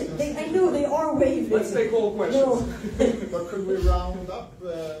 Because I know they are waving. Let's take all questions. No. But could we round up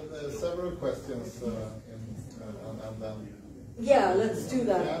several questions and then... Yeah, let's do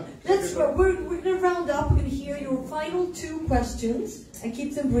that. We're going to round up. We're going to hear your final 2 questions and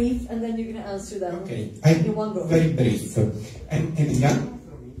keep them brief, and then you're going to answer them in one go. Very brief. And young?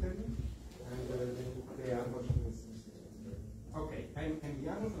 Okay, I'm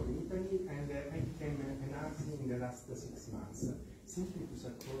Jan from Italy, and I became a Nazi in the last 6 months, simply to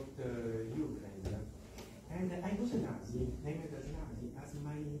support Ukraine. And I was a Nazi, named as Nazi, as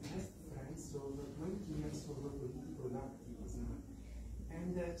my best friends over 20 years of political activism.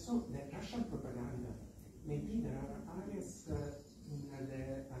 And so the Russian propaganda, maybe there are areas in the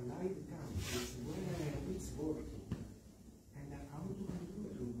allied countries where it's working. And how do we do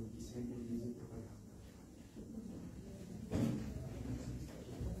to disable this propaganda?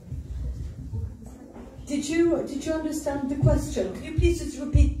 Did you understand the question? Can you please just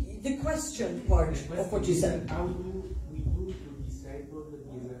repeat the question part of what you said? How do we do to disable this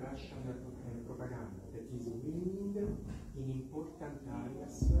Russian propaganda that is winning in important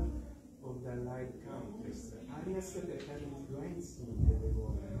areas of the allied countries, areas that are influencing the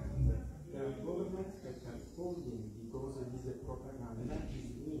government. There are governments that are falling because of this propaganda is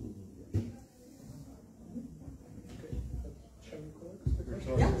winning.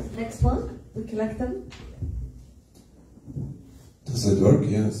 Yeah, next one. We collect them. Does it work?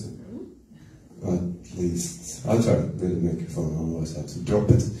 Yes. At least I'll try with the microphone, otherwise I have to drop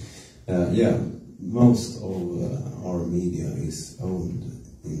it. Yeah, most of our media is owned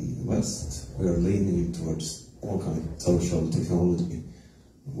in the West. We are leaning towards all kinds of social technology,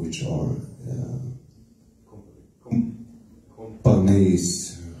 which are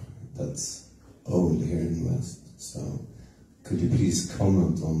companies that's owned here in the West. So could you please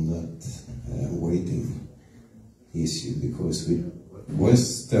comment on that weighting issue? Because with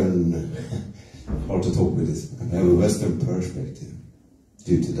Western hard to talk with this. I have a Western perspective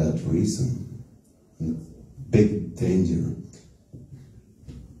due to that reason. Big danger.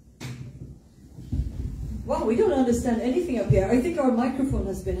 Wow, we don't understand anything up here. I think our microphone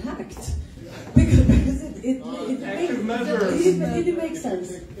has been hacked. Because it makes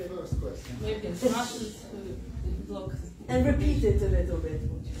sense. Maybe it's Russians who block. And repeat it a little bit.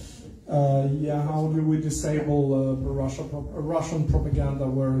 Yeah, how do we disable Russian propaganda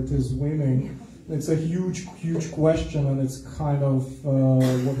where it is winning? It's a huge question, and it's kind of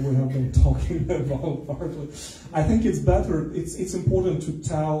what we have been talking about partly. I think it's better, it's important to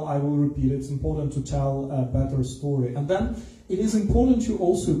tell, I will repeat, it's important to tell a better story. And then it is important to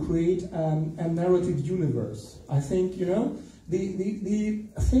also create a narrative universe. I think, you know, the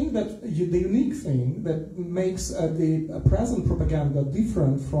thing that, the unique thing that makes the present propaganda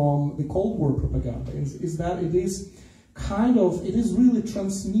different from the Cold War propaganda is that it is it is really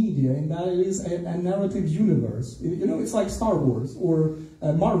transmedia in that it is a narrative universe. You know, it's like Star Wars or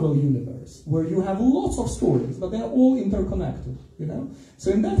a Marvel universe, where you have lots of stories, but they're all interconnected, you know?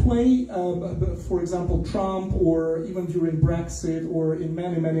 So in that way, for example, Trump, or even during Brexit, or in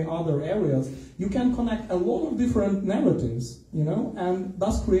many other areas, you can connect a lot of different narratives, you know, and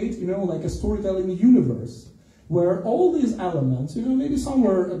thus create, you know, like a storytelling universe, where all these elements, you know, maybe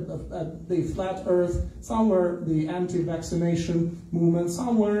somewhere the flat earth, somewhere the anti-vaccination movement,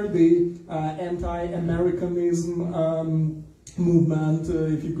 somewhere the anti-Americanism movement,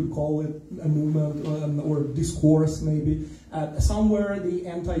 if you could call it a movement, or discourse maybe, somewhere the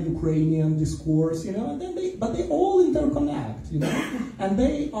anti-Ukrainian discourse, you know, and then but they all interconnect, you know, and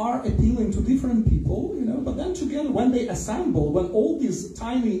they are appealing to different people, you know, but then together, when they assemble, when all these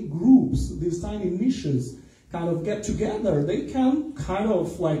tiny groups, these tiny niches, kind of get together, they can kind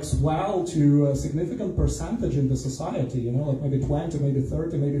of like swell to a significant percentage in the society, you know, like maybe 20, maybe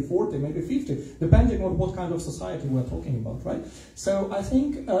 30, maybe 40, maybe 50, depending on what kind of society we're talking about, right? So I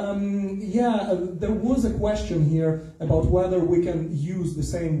think, there was a question here about whether we can use the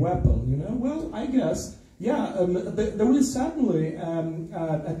same weapon, you know? Well, I guess, there is certainly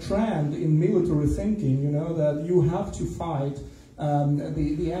a trend in military thinking, you know, that you have to fight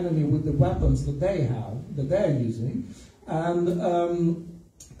the enemy with the weapons that they have, that they're using. And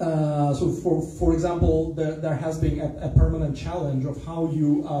so for example, there has been a permanent challenge of how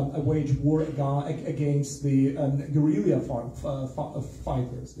you wage war against the guerrilla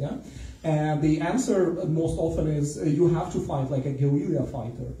fighters, yeah? And the answer most often is you have to fight like a guerrilla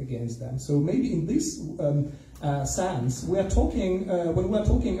fighter against them. So maybe in this sense, we are talking, when we are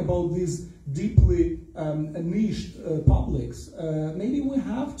talking about these deeply niched publics, maybe we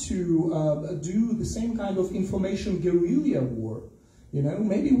have to do the same kind of information guerrilla war. You know,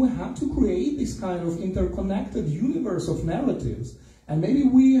 maybe we have to create this kind of interconnected universe of narratives, and maybe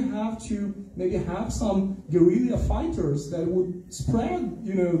we have to have some guerrilla fighters that would spread,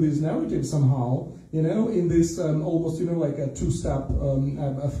 you know, these narratives somehow, you know, in this almost, you know, like a two-step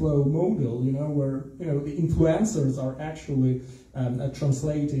flow model, you know, where, you know, the influencers are actually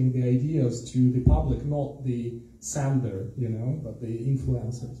translating the ideas to the public, not the sender, you know, but the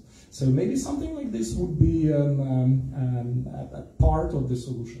influencers. So maybe something like this would be a part of the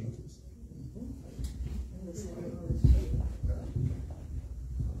solution at least.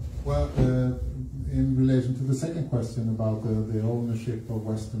 Well, in relation to the second question about the ownership of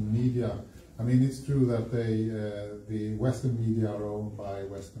Western media, I mean, it's true that the Western media are owned by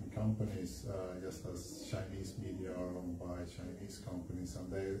Western companies, just as Chinese media are owned by Chinese companies,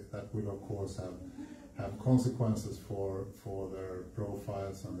 and that will of course have consequences for their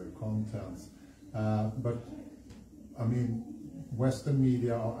profiles and their contents. But I mean, Western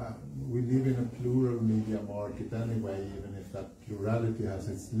media, we live in a plural media market anyway, even if that plurality has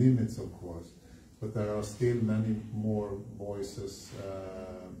its limits, of course. But there are still many more voices.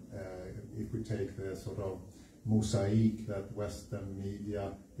 If we take the sort of mosaic that Western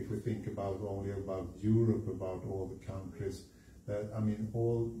media, if we think only about Europe, about all the countries, I mean,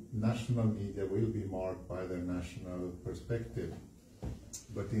 all national media will be marked by their national perspective.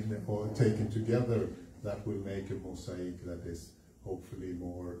 But taken together, that will make a mosaic that is hopefully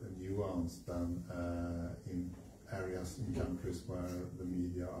more nuanced than in areas in countries where the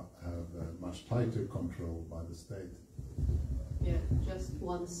media have much tighter control by the state. Yeah, just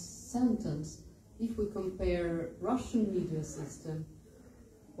one sentence. If we compare Russian media system,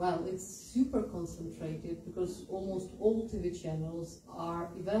 well, it's super concentrated because almost all TV channels are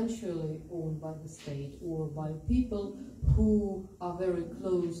eventually owned by the state or by people who are very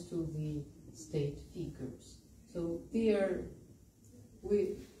close to the state figures. So there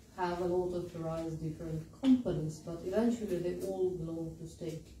we have a lot of various different companies, but eventually they all belong to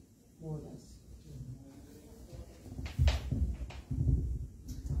state, more or less.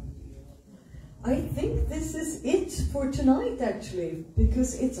 I think this is it for tonight, actually,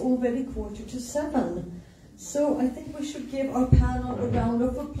 because it's already 6:45. So I think we should give our panel a round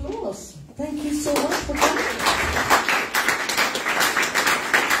of applause. Thank you so much for coming.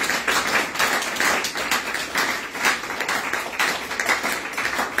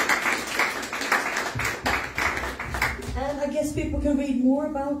 People can read more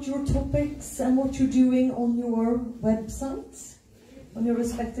about your topics and what you're doing on your websites, on your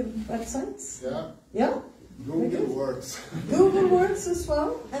respective websites. Yeah. Yeah. Google works. Google works as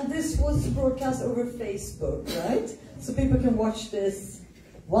well, and this was broadcast over Facebook, right? So people can watch this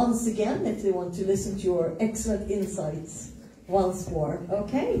once again if they want to listen to your excellent insights once more.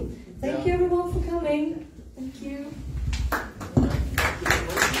 Okay. Thank you everyone for coming. Thank you.